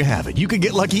 Well, there you have it. You can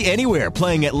get lucky anywhere,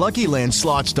 playing at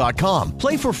LuckyLandSlots.com.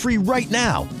 Play for free right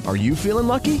now. Are you feeling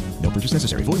lucky? No purchase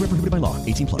necessary. Void where prohibited by law.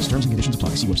 18+. Terms and conditions apply.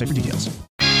 See website for details.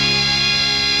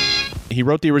 He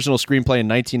wrote the original screenplay in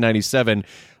 1997,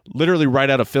 literally right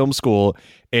out of film school,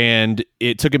 and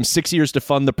it took him 6 years to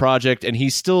fund the project, and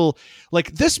he's still,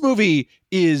 like, this movie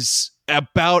is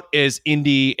about as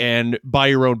indie and by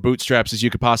your own bootstraps as you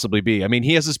could possibly be. I mean,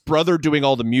 he has his brother doing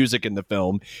all the music in the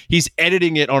film. He's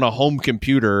editing it on a home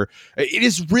computer. It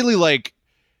is really like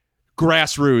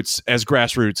grassroots as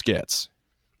grassroots gets.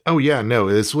 Oh yeah, no,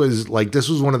 this was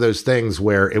one of those things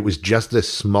where it was just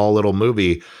this small little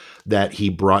movie that he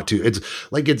brought to.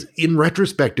 It's in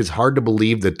retrospect, it's hard to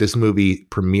believe that this movie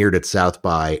premiered at South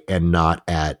by and not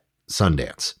at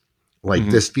Sundance. Like,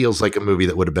 this feels like a movie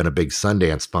that would have been a big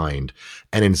Sundance find,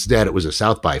 and instead it was a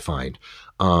South by find.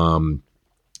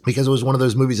 Because it was one of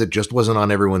those movies that just wasn't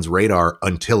on everyone's radar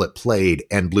until it played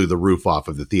and blew the roof off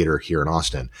of the theater here in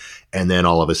Austin. And then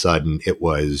all of a sudden it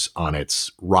was on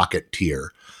its rocket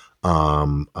tier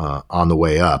on the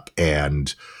way up,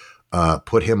 and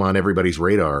put him on everybody's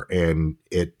radar. And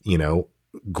it,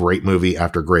 great movie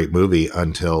after great movie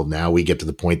until now we get to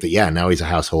the point that, yeah, now he's a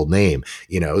household name.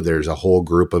 There's a whole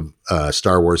group of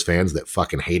Star Wars fans that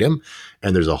fucking hate him.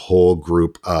 And there's a whole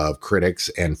group of critics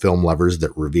and film lovers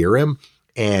that revere him.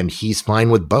 And he's fine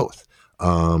with both.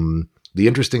 The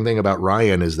interesting thing about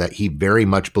Ryan is that he very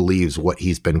much believes what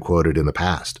he's been quoted in the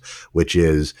past, which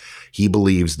is he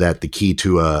believes that the key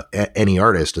to any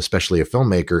artist, especially a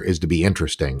filmmaker, is to be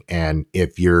interesting. And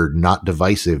if you're not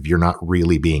divisive, you're not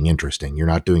really being interesting. You're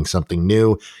not doing something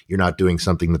new. You're not doing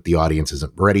something that the audience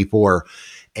isn't ready for.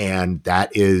 And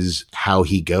that is how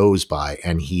he goes by.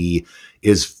 And he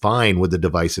is fine with the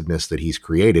divisiveness that he's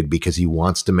created because he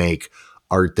wants to make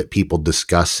art that people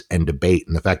discuss and debate.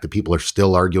 And the fact that people are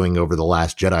still arguing over The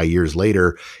Last Jedi years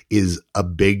later is a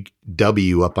big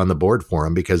W up on the board for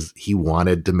him, because he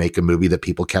wanted to make a movie that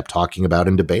people kept talking about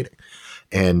and debating.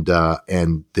 And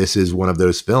this is one of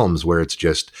those films where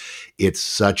it's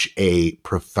such a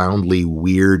profoundly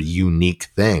weird, unique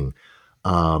thing,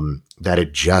 that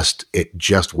it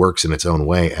just works in its own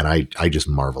way. And I just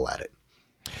marvel at it.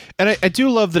 And I do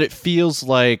love that it feels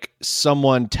like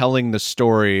someone telling the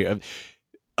story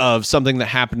of something that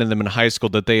happened to them in high school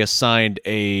that they assigned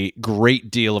a great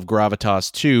deal of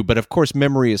gravitas to. But of course,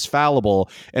 memory is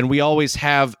fallible, and we always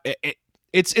have.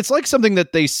 It's like something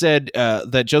that they said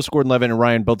that Joseph Gordon-Levitt and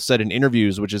Ryan both said in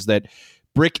interviews, which is that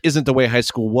Brick isn't the way high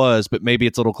school was, but maybe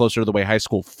it's a little closer to the way high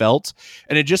school felt.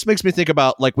 And it just makes me think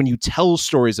about, like, when you tell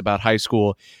stories about high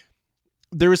school,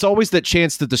 there is always that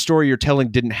chance that the story you're telling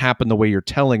didn't happen the way you're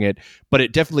telling it, but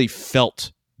it definitely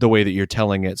felt the way that you're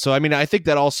telling it. So, I mean, I think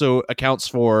that also accounts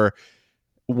for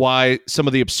why some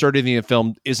of the absurdity in the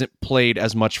film isn't played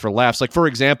as much for laughs. Like, for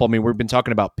example, I mean, we've been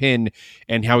talking about Pin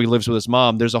and how he lives with his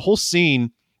mom. There's a whole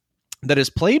scene that is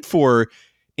played for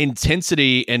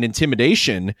intensity and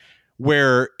intimidation,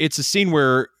 where it's a scene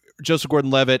where Joseph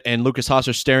Gordon-Levitt and Lucas Haas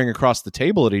are staring across the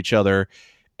table at each other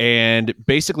and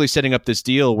basically setting up this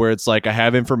deal where it's like, I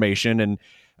have information, and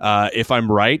if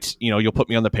I'm right, you'll put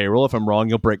me on the payroll. If I'm wrong,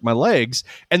 you'll break my legs.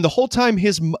 And the whole time,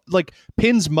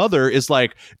 Pin's mother is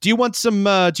like, do you want some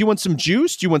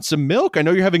juice? Do you want some milk? I know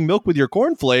you're having milk with your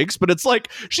cornflakes, but it's like,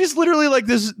 she's literally like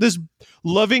this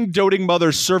loving, doting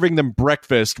mother serving them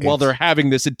breakfast while they're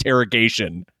having this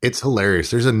interrogation. It's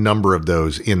hilarious. There's a number of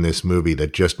those in this movie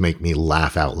that just make me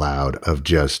laugh out loud of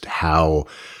just how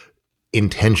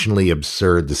intentionally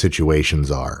absurd the situations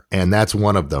are. And that's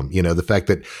one of them. The fact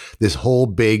that this whole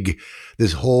big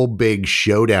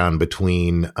showdown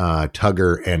between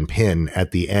Tugger and Pin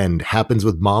at the end happens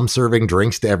with mom serving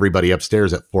drinks to everybody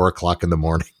upstairs at 4:00 in the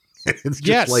morning. It's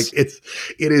just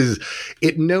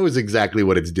it knows exactly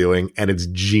what it's doing, and it's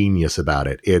genius about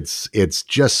it. It's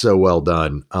just so well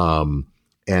done. But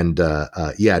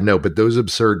those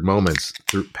absurd moments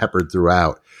peppered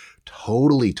throughout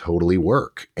totally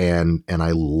work. And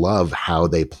I love how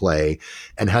they play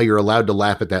and how you're allowed to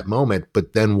laugh at that moment.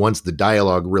 But then once the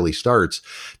dialogue really starts,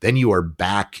 then you are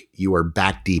back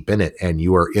deep in it, and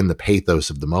you are in the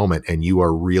pathos of the moment, and you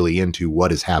are really into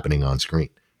what is happening on screen.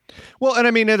 Well, and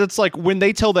I mean, it's like when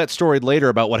they tell that story later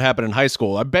about what happened in high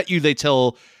school, I bet you they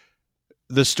tell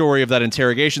the story of that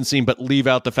interrogation scene, but leave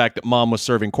out the fact that mom was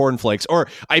serving cornflakes. Or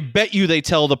I bet you they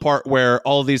tell the part where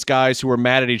all these guys who were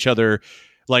mad at each other,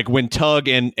 like when Tug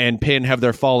and Pin have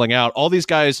their falling out, all these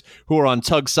guys who are on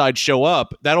Tug's side show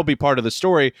up. That'll be part of the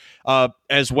story,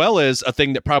 as well as a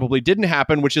thing that probably didn't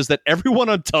happen, which is that everyone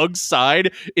on Tug's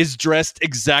side is dressed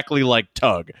exactly like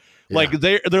Tug. Yeah. Like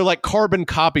they're like carbon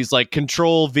copies, like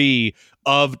Control V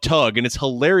of Tug. And it's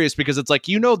hilarious because it's like,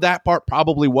 that part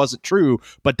probably wasn't true,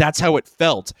 but that's how it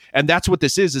felt. And that's what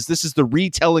this is the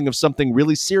retelling of something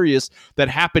really serious that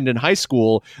happened in high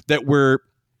school that we're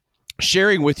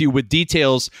sharing with you with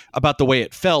details about the way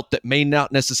it felt that may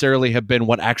not necessarily have been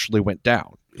what actually went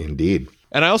down. Indeed.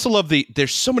 And I also love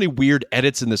there's so many weird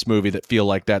edits in this movie that feel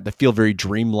like that feel very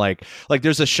dreamlike. Like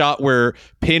there's a shot where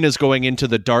Pin is going into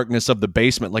the darkness of the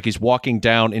basement, like he's walking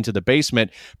down into the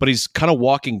basement, but he's kind of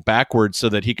walking backwards so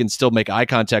that he can still make eye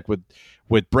contact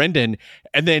with Brendan.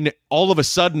 And then all of a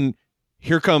sudden,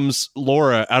 here comes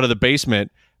Laura out of the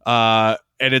basement. And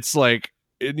it's like,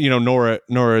 Nora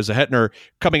Zehetner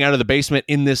coming out of the basement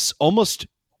in this almost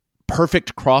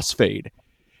perfect crossfade.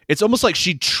 It's almost like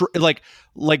she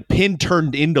like Pin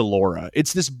turned into Laura.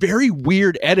 It's this very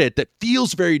weird edit that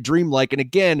feels very dreamlike, and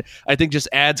again, I think just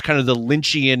adds kind of the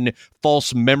Lynchian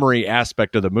false memory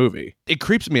aspect of the movie. It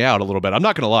creeps me out a little bit. I'm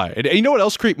not going to lie. And you know what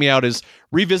else creeped me out is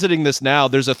revisiting this now.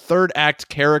 There's a third act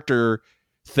character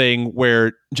thing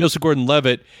where Joseph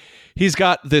Gordon-Levitt, he's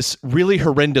got this really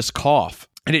horrendous cough.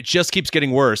 And it just keeps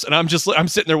getting worse. And I'm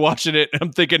sitting there watching it and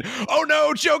I'm thinking, oh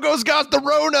no, Jogo's got the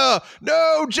Rona.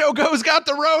 No, Jogo's got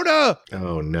the Rona.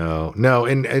 Oh no. No.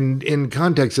 And in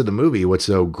context of the movie, what's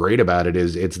so great about it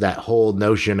is it's that whole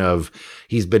notion of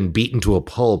he's been beaten to a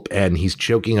pulp and he's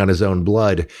choking on his own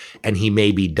blood and he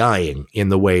may be dying in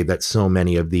the way that so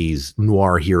many of these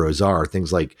noir heroes are.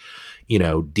 Things like,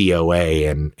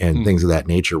 DOA and things of that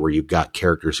nature, where you've got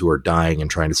characters who are dying and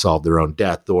trying to solve their own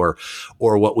death, or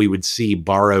what we would see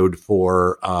borrowed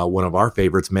for one of our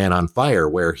favorites, Man on Fire,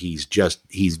 where he's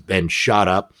been shot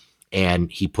up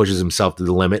and he pushes himself to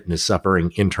the limit and is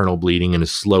suffering internal bleeding and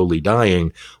is slowly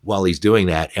dying while he's doing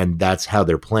that. And that's how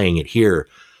they're playing it here.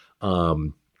 But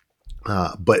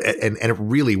it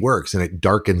really works, and it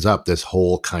darkens up this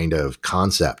whole kind of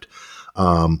concept.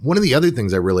 One of the other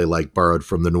things I really like borrowed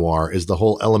from the noir is the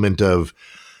whole element of,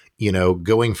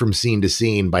 going from scene to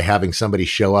scene by having somebody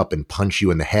show up and punch you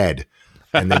in the head,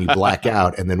 and then you black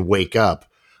out and then wake up,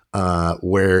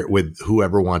 with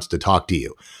whoever wants to talk to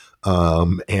you.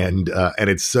 And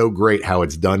it's so great how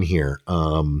it's done here.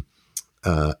 And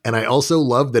I also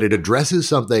love that it addresses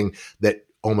something that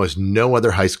almost no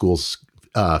other high school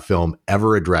film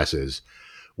ever addresses,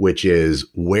 which is,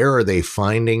 where are they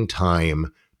finding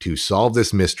time to solve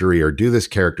this mystery or do this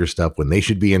character stuff when they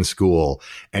should be in school?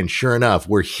 And sure enough,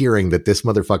 we're hearing that this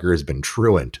motherfucker has been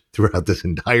truant throughout this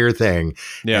entire thing.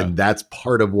 Yeah. And that's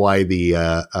part of why the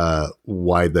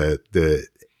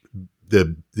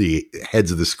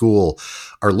heads of the school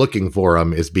are looking for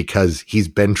him, is because he's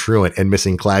been truant and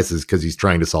missing classes because he's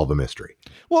trying to solve a mystery.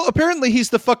 Well, apparently he's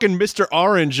the fucking Mr.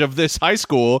 Orange of this high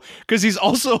school, because he's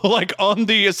also like on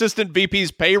the assistant VP's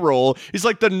payroll. He's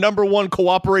like the number one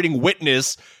cooperating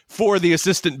witness for the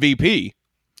assistant VP.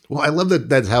 Well, I love that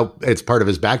that's how it's part of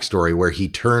his backstory, where he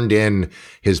turned in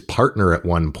his partner at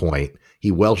one point.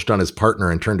 He welched on his partner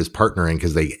and turned his partner in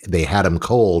because they had him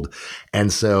cold.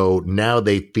 And so now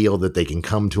they feel that they can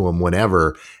come to him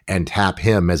whenever and tap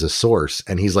him as a source.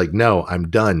 And he's like, no, I'm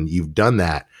done. You've done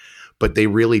that. But they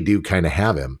really do kind of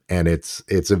have him. And it's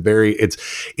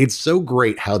so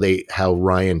great how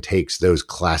Ryan takes those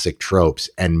classic tropes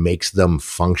and makes them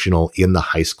functional in the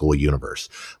high school universe.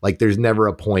 Like, there's never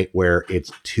a point where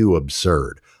it's too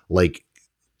absurd. Like,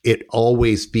 it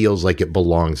always feels like it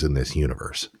belongs in this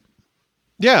universe.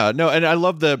 Yeah, no, and I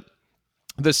love the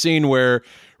scene where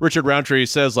Richard Roundtree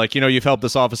says, like, you've helped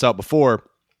this office out before.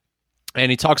 And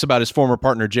he talks about his former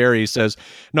partner, Jerry. He says,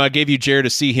 no, I gave you Jerry to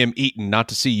see him eaten, not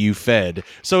to see you fed.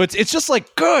 So it's just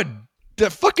like, good. The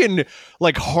fucking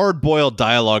like hard-boiled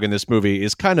dialogue in this movie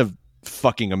is kind of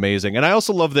fucking amazing. And I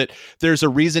also love that there's a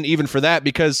reason even for that,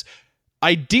 because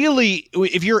ideally,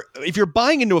 if you're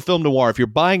buying into a film noir, if you're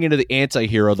buying into the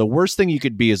anti-hero, the worst thing you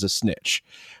could be is a snitch.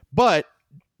 But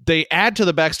they add to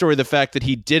the backstory the fact that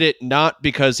he did it not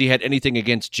because he had anything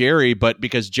against Jerry, but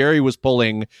because Jerry was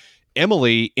pulling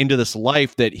Emily into this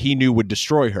life that he knew would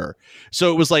destroy her. So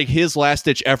it was like his last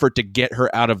ditch effort to get her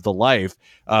out of the life,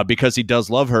 because he does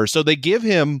love her. So they give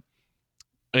him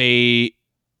an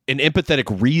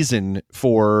empathetic reason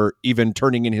for even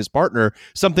turning in his partner,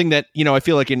 something that, I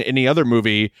feel like in any other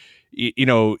movie,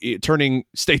 turning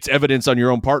state's evidence on your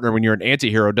own partner when you're an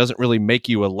anti-hero doesn't really make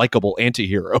you a likable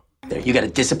anti-hero. There, you got a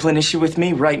discipline issue with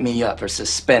me? Write me up or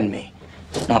suspend me.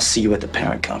 And I'll see you at the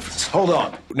parent conference. Hold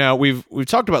on. Now, we've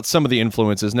talked about some of the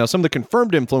influences. Now, some of the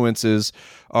confirmed influences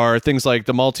are things like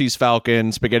the Maltese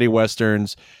Falcon, spaghetti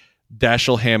westerns,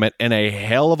 Dashiell Hammett, and a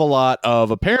hell of a lot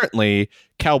of, apparently,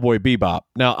 Cowboy Bebop.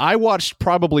 Now, I watched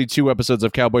probably 2 episodes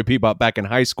of Cowboy Bebop back in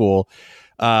high school,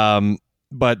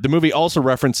 but the movie also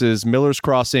references Miller's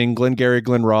Crossing, Glengarry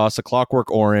Glen Ross, A Clockwork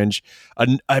Orange.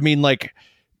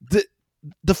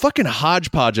 The fucking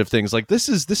hodgepodge of things. Like, this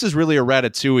is really a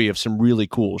ratatouille of some really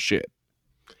cool shit.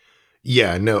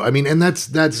 Yeah, no, I mean, and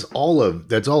that's all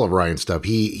of Ryan's stuff.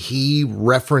 He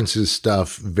references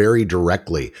stuff very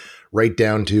directly, right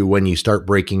down to when you start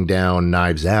breaking down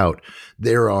Knives Out,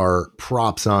 there are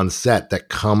props on set that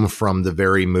come from the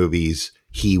very movies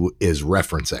he is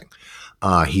referencing.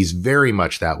 He's very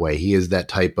much that way. He is that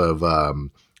type of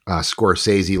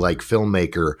Scorsese-like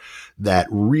filmmaker that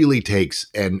really takes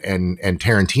and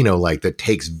Tarantino-like that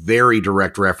takes very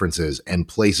direct references and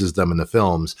places them in the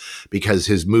films, because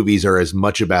his movies are as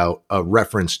much about a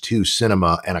reference to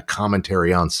cinema and a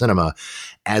commentary on cinema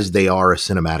as they are a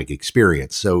cinematic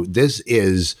experience. So this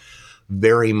is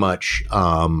very much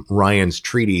Ryan's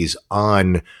treatise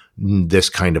on this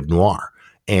kind of noir.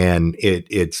 And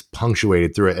it's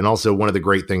punctuated through it. And also, one of the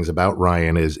great things about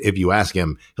Ryan is if you ask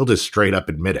him, he'll just straight up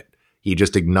admit it. He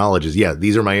just acknowledges, yeah,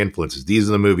 these are my influences. These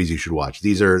are the movies you should watch.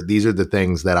 These are the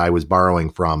things that I was borrowing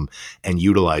from and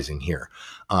utilizing here,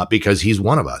 because he's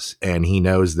one of us and he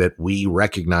knows that we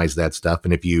recognize that stuff.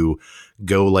 And if you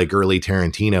go like early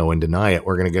Tarantino and deny it,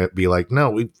 we're going to be like, no,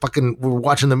 we're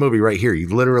watching the movie right here. You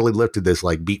literally lifted this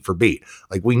like beat for beat.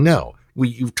 Like, we know.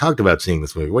 You've talked about seeing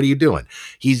this movie. What are you doing?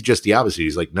 He's just the opposite.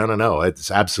 He's like, no. It's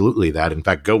absolutely that. In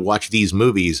fact, go watch these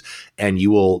movies and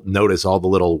you will notice all the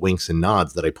little winks and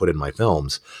nods that I put in my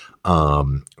films,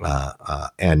 and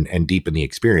deepen the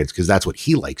experience, because that's what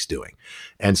he likes doing.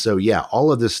 And so, yeah, all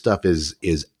of this stuff is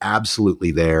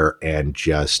absolutely there and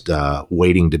just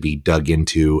waiting to be dug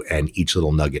into and each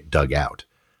little nugget dug out.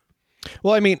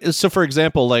 Well, I mean, so for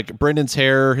example, like Brendan's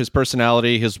hair, his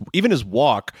personality, even his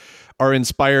walk are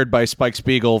inspired by Spike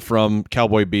Spiegel from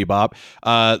Cowboy Bebop.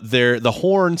 The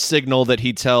horn signal that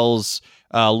he tells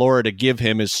Laura to give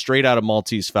him is straight out of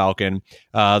Maltese Falcon.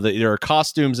 There are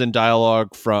costumes and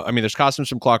dialogue there's costumes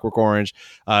from Clockwork Orange,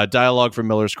 dialogue from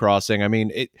Miller's Crossing. I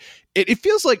mean, it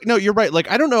feels like, no, you're right. Like,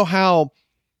 I don't know how.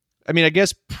 I mean, I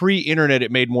guess pre-internet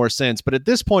it made more sense, but at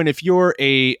this point, if you're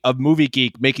a movie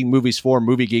geek making movies for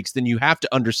movie geeks, then you have to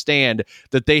understand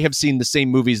that they have seen the same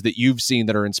movies that you've seen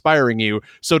that are inspiring you.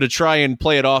 So to try and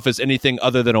play it off as anything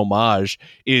other than homage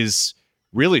is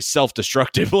really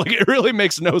self-destructive. Like, it really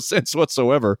makes no sense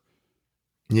whatsoever.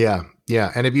 Yeah.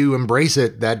 And if you embrace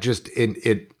it, that just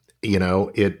it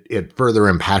further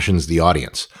impassions the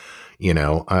audience.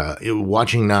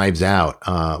 Watching Knives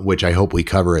Out, which I hope we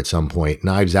cover at some point,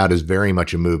 Knives Out is very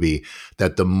much a movie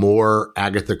that the more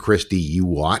Agatha Christie you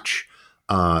watch,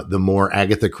 the more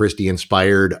Agatha Christie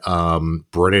inspired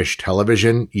British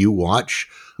television you watch,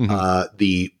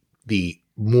 the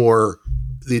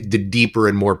deeper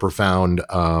and more profound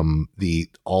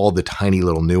all the tiny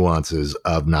little nuances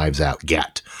of Knives Out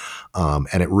get.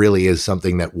 And it really is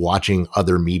something that watching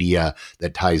other media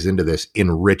that ties into this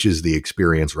enriches the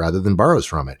experience rather than borrows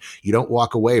from it. You don't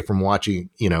walk away from watching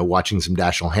some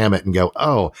Dashiell Hammett and go,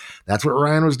 oh, that's what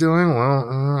Ryan was doing?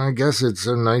 Well, I guess it's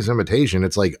a nice imitation.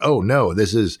 It's like, oh no,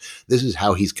 this is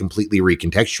how he's completely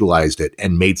recontextualized it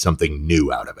and made something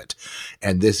new out of it.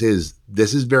 And this is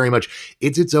very much,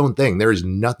 it's its own thing. There is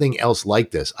nothing else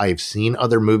like this. I have seen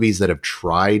other movies that have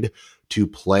tried to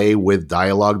play with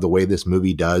dialogue the way this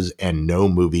movie does, and no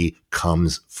movie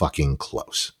comes fucking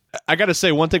close. I got to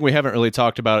say, one thing we haven't really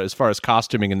talked about as far as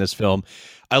costuming in this film,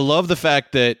 I love the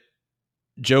fact that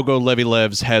Jogo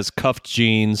Levylevs has cuffed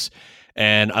jeans,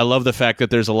 and I love the fact that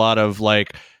there's a lot of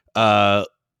like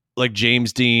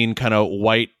James Dean kind of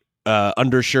white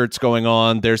undershirts going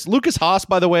on. There's Lucas Haas,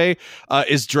 by the way,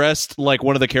 is dressed like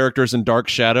one of the characters in Dark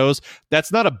Shadows.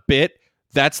 That's not a bit.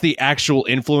 That's the actual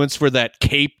influence for that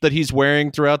cape that he's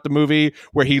wearing throughout the movie,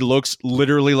 where he looks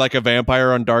literally like a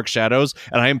vampire on Dark Shadows,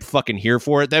 and I am fucking here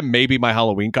for it. That may be my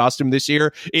Halloween costume this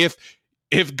year. If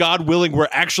God willing, we're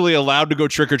actually allowed to go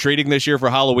trick-or-treating this year for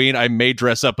Halloween, I may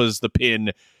dress up as the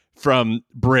Pin from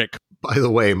Brick. By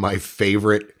the way, my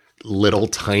favorite little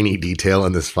tiny detail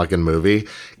in this fucking movie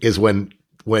is when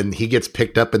he gets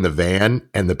picked up in the van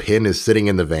and the Pin is sitting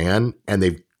in the van, and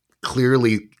they've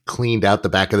clearly cleaned out the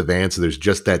back of the van, so there's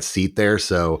just that seat there.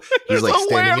 So he's like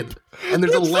standing and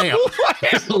there's a lamp.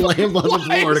 There's a lamp on the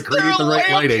floor to create the right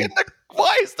lighting.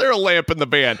 Why is there a lamp in the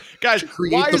van? Guys,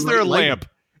 why is there a lamp?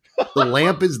 The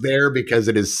lamp is there because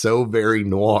it is so very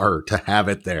noir to have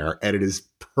it there, and it is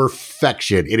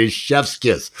perfection. It is chef's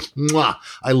kiss. Mwah.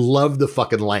 I love the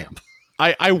fucking lamp.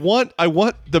 I want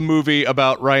the movie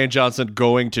about Rian Johnson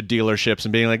going to dealerships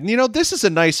and being like, this is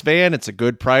a nice van. It's a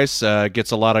good price.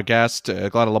 Gets a lot of gas, a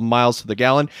lot of miles to the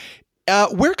gallon.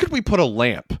 Where could we put a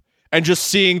lamp? And just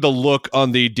seeing the look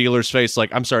on the dealer's face, like,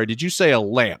 I'm sorry, did you say a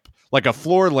lamp? Like a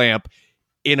floor lamp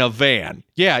in a van.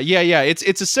 Yeah.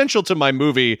 It's essential to my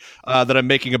movie that I'm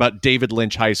making about David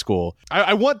Lynch High School.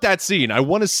 I want that scene. I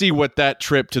want to see what that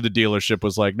trip to the dealership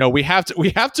was like. No, we have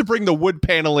to bring the wood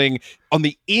paneling on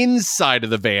the inside of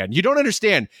the van. You don't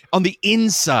understand. On the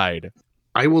inside.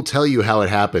 I will tell you how it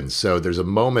happens. So there's a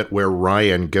moment where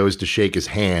Ryan goes to shake his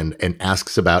hand and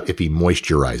asks about if he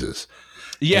moisturizes.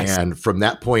 Yes. And from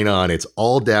that point on, it's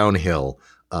all downhill.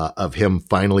 Of him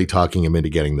finally talking him into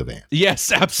getting the van.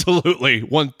 Yes, absolutely.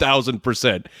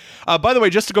 1,000%. By the way,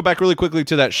 just to go back really quickly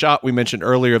to that shot we mentioned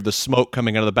earlier of the smoke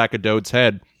coming out of the back of Dode's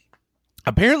head,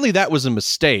 apparently that was a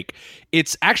mistake.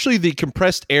 It's actually the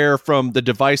compressed air from the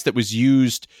device that was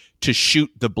used to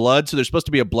shoot the blood. So there's supposed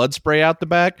to be a blood spray out the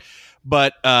back.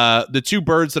 But the two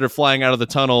birds that are flying out of the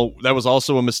tunnel, that was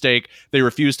also a mistake. They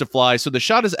refused to fly. So the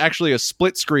shot is actually a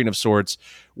split screen of sorts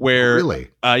where... Really?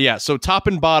 Yeah, so top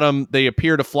and bottom, they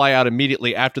appear to fly out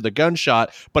immediately after the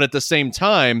gunshot. But at the same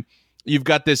time, you've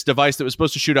got this device that was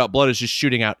supposed to shoot out blood is just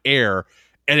shooting out air.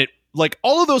 And it, like,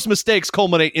 all of those mistakes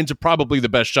culminate into probably the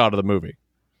best shot of the movie.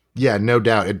 Yeah, no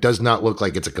doubt. It does not look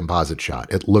like it's a composite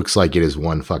shot. It looks like it is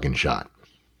one fucking shot.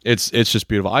 It's just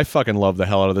beautiful. I fucking love the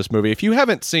hell out of this movie. If you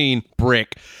haven't seen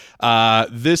Brick,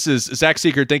 this is Zach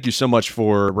Seeker. Thank you so much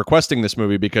for requesting this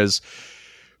movie because,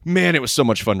 man, it was so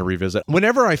much fun to revisit.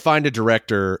 Whenever I find a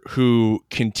director who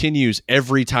continues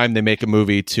every time they make a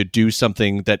movie to do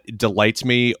something that delights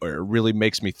me or really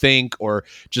makes me think or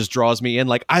just draws me in,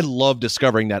 like, I love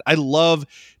discovering that. I love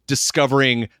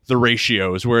discovering the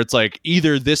ratios where it's like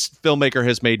either this filmmaker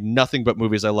has made nothing but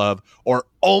movies I love or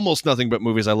almost nothing but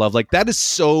movies I love. Like, that is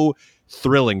so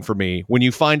thrilling for me when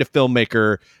you find a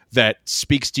filmmaker that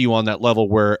speaks to you on that level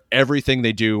where everything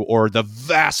they do or the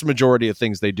vast majority of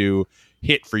things they do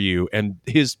hit for you. And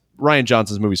Rian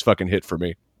Johnson's movies fucking hit for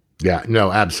me. Yeah,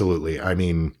 no, absolutely. I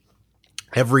mean,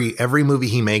 every movie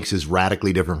he makes is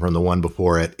radically different from the one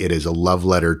before it. It is a love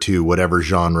letter to whatever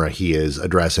genre he is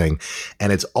addressing,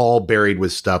 and it's all buried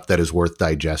with stuff that is worth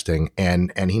digesting.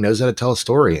 And he knows how to tell a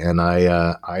story, and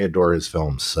I adore his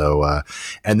films. So,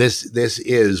 and this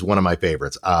is one of my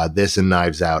favorites. This and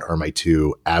Knives Out are my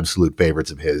two absolute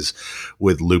favorites of his,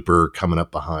 with Looper coming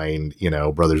up behind,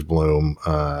 Brothers Bloom,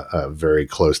 very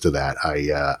close to that.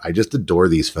 I just adore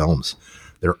these films.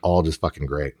 They're all just fucking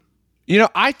great.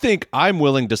 I think I'm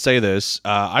willing to say this.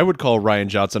 I would call Rian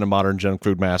Johnson a modern junk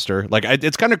food master. Like,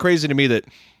 it's kind of crazy to me that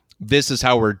this is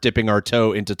how we're dipping our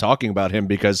toe into talking about him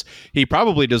because he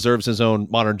probably deserves his own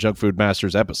modern junk food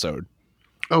masters episode.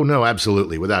 Oh, no,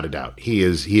 absolutely. Without a doubt. He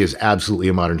is absolutely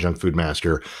a modern junk food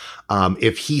master.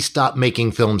 If he stopped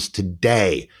making films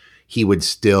today, he would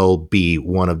still be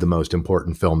one of the most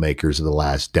important filmmakers of the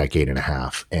last decade and a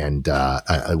half. And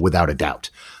without a doubt.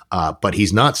 But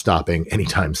he's not stopping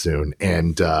anytime soon.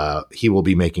 And he will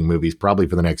be making movies probably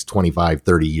for the next 25,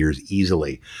 30 years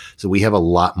easily. So we have a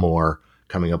lot more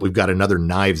coming up. We've got another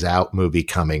Knives Out movie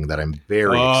coming that I'm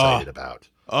very excited about.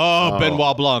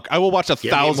 Benoit Blanc. I will watch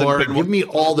 1,000. Give me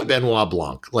all the Benoit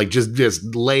Blanc. Like,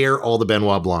 just layer all the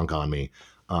Benoit Blanc on me.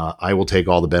 I will take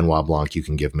all the Benoit Blanc you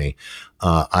can give me.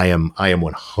 I am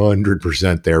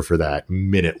 100% there for that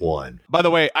minute one. By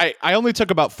the way, I only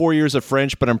took about 4 years of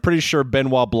French, but I'm pretty sure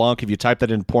Benoit Blanc, if you type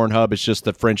that in Pornhub, it's just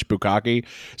the French bukkake.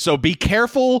 So be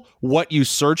careful what you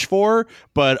search for,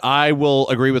 but I will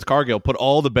agree with Cargill. Put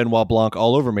all the Benoit Blanc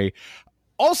all over me.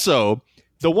 Also,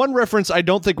 the one reference I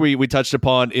don't think we touched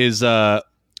upon is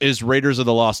Raiders of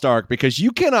the Lost Ark, because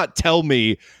you cannot tell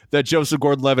me that Joseph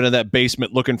Gordon-Levitt in that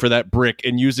basement looking for that brick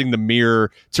and using the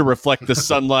mirror to reflect the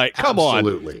sunlight. Come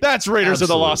on. That's Raiders of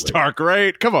the Lost Ark,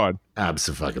 right? Come on.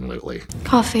 Absolutely.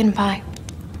 Coffee and pie.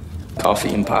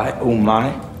 Coffee and pie? Oh,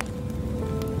 my.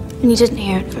 You didn't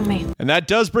hear it from me. And that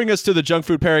does bring us to the junk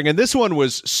food pairing. And this one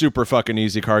was super fucking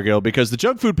easy, Cargill, because the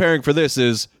junk food pairing for this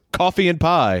is coffee and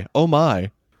pie. Oh, my.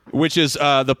 Which is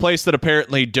the place that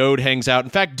apparently Dode hangs out. In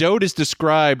fact, Dode is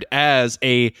described as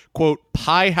a, quote,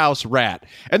 pie house rat.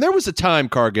 And there was a time,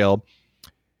 Cargill,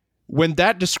 when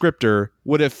that descriptor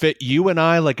would have fit you and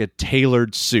I like a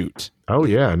tailored suit. Oh,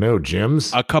 yeah. No,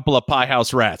 Jim's. A couple of pie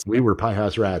house rats. We were pie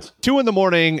house rats. 2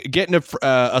 a.m, getting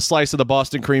a slice of the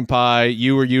Boston cream pie.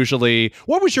 You were usually...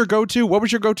 What was your go-to? What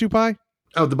was your go-to pie?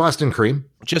 Oh, the Boston cream.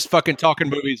 Just fucking talking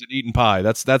movies and eating pie.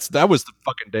 That was the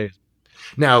fucking days.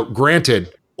 Now,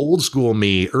 granted... Old school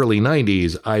me, early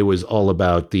 90s, I was all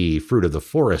about the fruit of the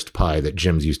forest pie that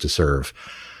Jim's used to serve.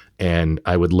 And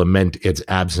I would lament its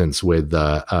absence with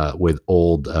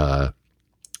old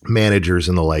managers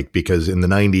and the like, because in the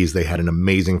 90s, they had an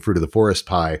amazing fruit of the forest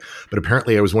pie. But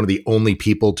apparently I was one of the only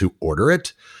people to order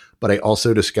it. But I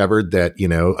also discovered that,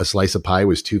 a slice of pie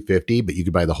was $2.50, but you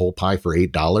could buy the whole pie for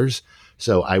 $8.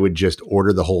 So I would just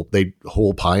order the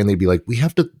whole pie, and they'd be like,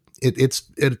 it's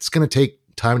going to take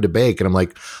time to bake. And I'm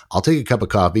like, I'll take a cup of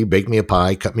coffee, bake me a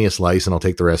pie, cut me a slice, and I'll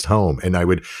take the rest home. And I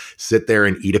would sit there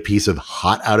and eat a piece of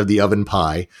hot out of the oven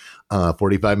pie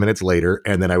 45 minutes later.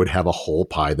 And then I would have a whole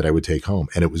pie that I would take home.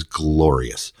 And it was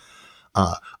glorious.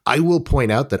 I will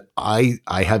point out that I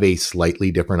have a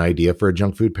slightly different idea for a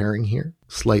junk food pairing here.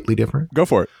 Slightly different. Go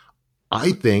for it.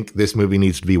 I think this movie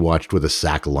needs to be watched with a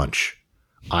sack lunch.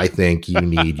 I think you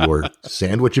need your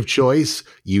sandwich of choice,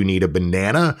 you need a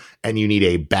banana, and you need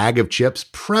a bag of chips,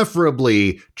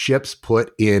 preferably chips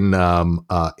put in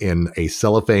a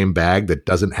cellophane bag that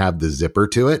doesn't have the zipper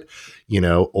to it,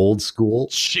 old school.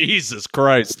 Jesus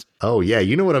Christ. Oh, yeah,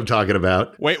 you know what I'm talking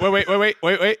about. Wait.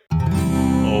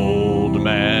 Old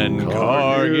Man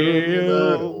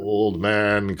Cargill. Old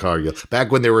Man Cargill.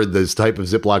 Back when there were this type of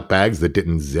Ziploc bags that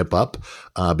didn't zip up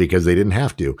because they didn't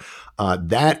have to.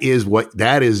 That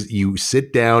is. You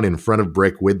sit down in front of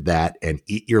Brick with that and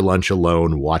eat your lunch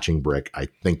alone watching Brick. I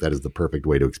think that is the perfect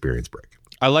way to experience Brick.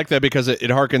 I like that because it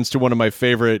harkens to one of my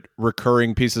favorite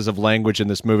recurring pieces of language in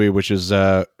this movie, which is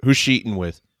who's she eating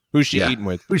with? Who's she eating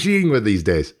with? Who's she eating with these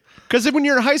days? Because when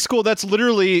you're in high school, that's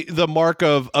literally the mark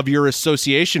of your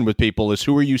association with people is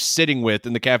who are you sitting with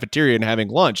in the cafeteria and having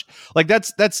lunch. Like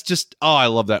that's just, I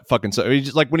love that fucking stuff.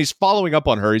 Like when he's following up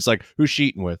on her, he's like, who's she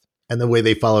eating with? And the way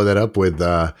they follow that up with,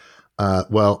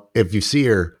 well, if you see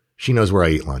her, she knows where I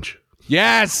eat lunch.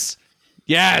 Yes,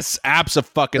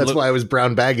 abso-fucking. That's why I was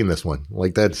brown bagging this one.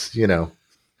 Like that's,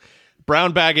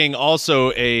 Brown bagging,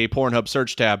 also a Pornhub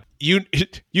search tab. You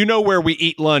know where we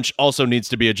eat lunch also needs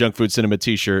to be a Junk Food Cinema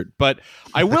t-shirt. But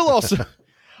I will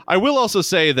also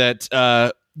say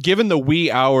that given the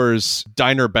wee hours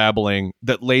diner babbling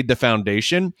that laid the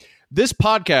foundation, this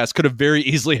podcast could have very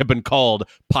easily have been called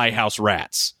Pie House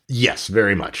Rats. Yes,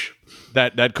 very much.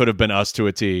 That could have been us to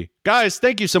a T. Guys,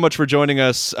 thank you so much for joining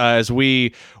us as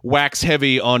we wax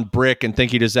heavy on Brick, and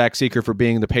thank you to Zach Seeker for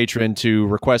being the patron to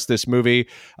request this movie.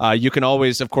 You can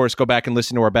always, of course, go back and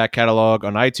listen to our back catalog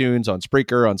on iTunes, on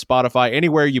Spreaker, on Spotify,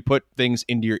 anywhere you put things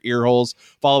into your ear holes.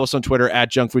 Follow us on Twitter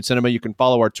at Junk Food Cinema. You can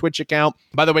follow our Twitch account.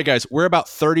 By the way, guys, we're about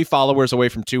 30 followers away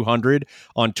from 200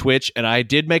 on Twitch, and I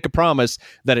did make a promise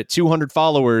that at 200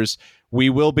 followers, we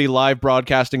will be live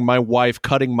broadcasting my wife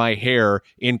cutting my hair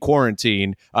in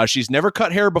quarantine. She's never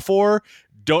cut hair before.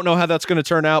 Don't know how that's going to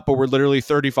turn out, but we're literally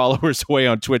 30 followers away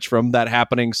on Twitch from that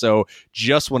happening. So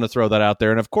just want to throw that out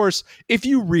there. And of course, if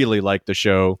you really like the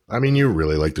show. I mean, you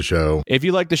really like the show. If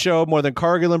you like the show more than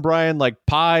Cargill and Brian like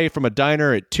pie from a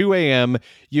diner at 2 a.m.,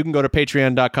 you can go to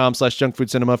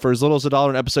patreon.com/junkfoodcinema. For as little as $1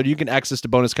 an episode, you can access to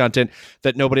bonus content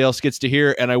that nobody else gets to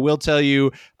hear. And I will tell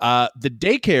you, the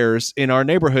daycares in our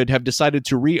neighborhood have decided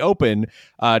to reopen,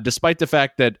 despite the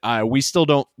fact that we're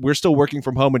still working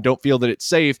from home and don't feel that it's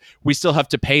safe. We still have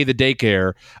to pay the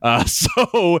daycare.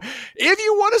 So if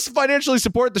you want to financially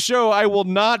support the show, I will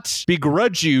not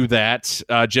begrudge you that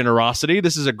generosity.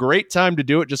 This is a great time to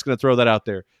do it. Just going to throw that out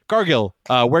there. Cargill,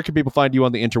 where can people find you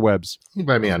on the interwebs? You can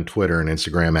find me on Twitter and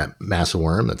Instagram at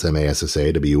Massawyrm. That's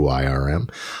MASSAWYRM.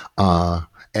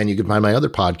 And you can find my other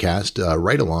podcast,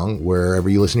 Right Along, wherever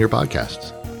you listen to your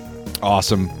podcasts.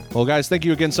 Awesome. Well, guys, thank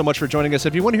you again so much for joining us.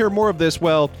 If you want to hear more of this,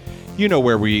 well, you know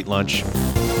where we eat lunch.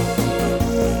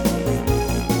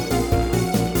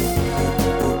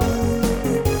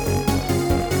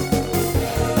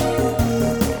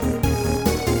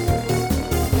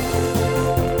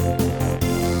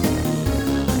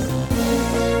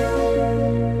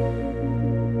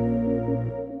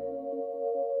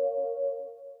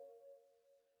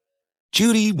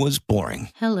 Judy was boring.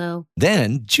 Hello.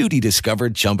 Then Judy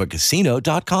discovered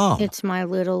ChumbaCasino.com. It's my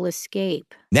little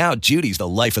escape. Now Judy's the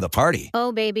life of the party.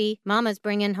 Oh, baby, mama's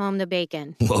bringing home the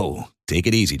bacon. Whoa, take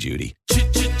it easy, Judy.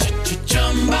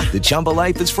 The Chumba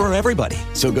life is for everybody.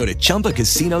 So go to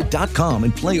ChumbaCasino.com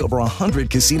and play over 100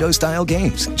 casino-style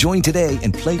games. Join today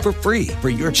and play for free for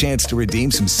your chance to redeem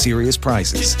some serious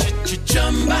prizes.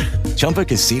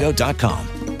 ChumbaCasino.com.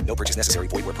 No purchase necessary.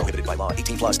 Void where prohibited by law.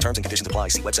 18+ terms and conditions apply.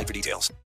 See website for details.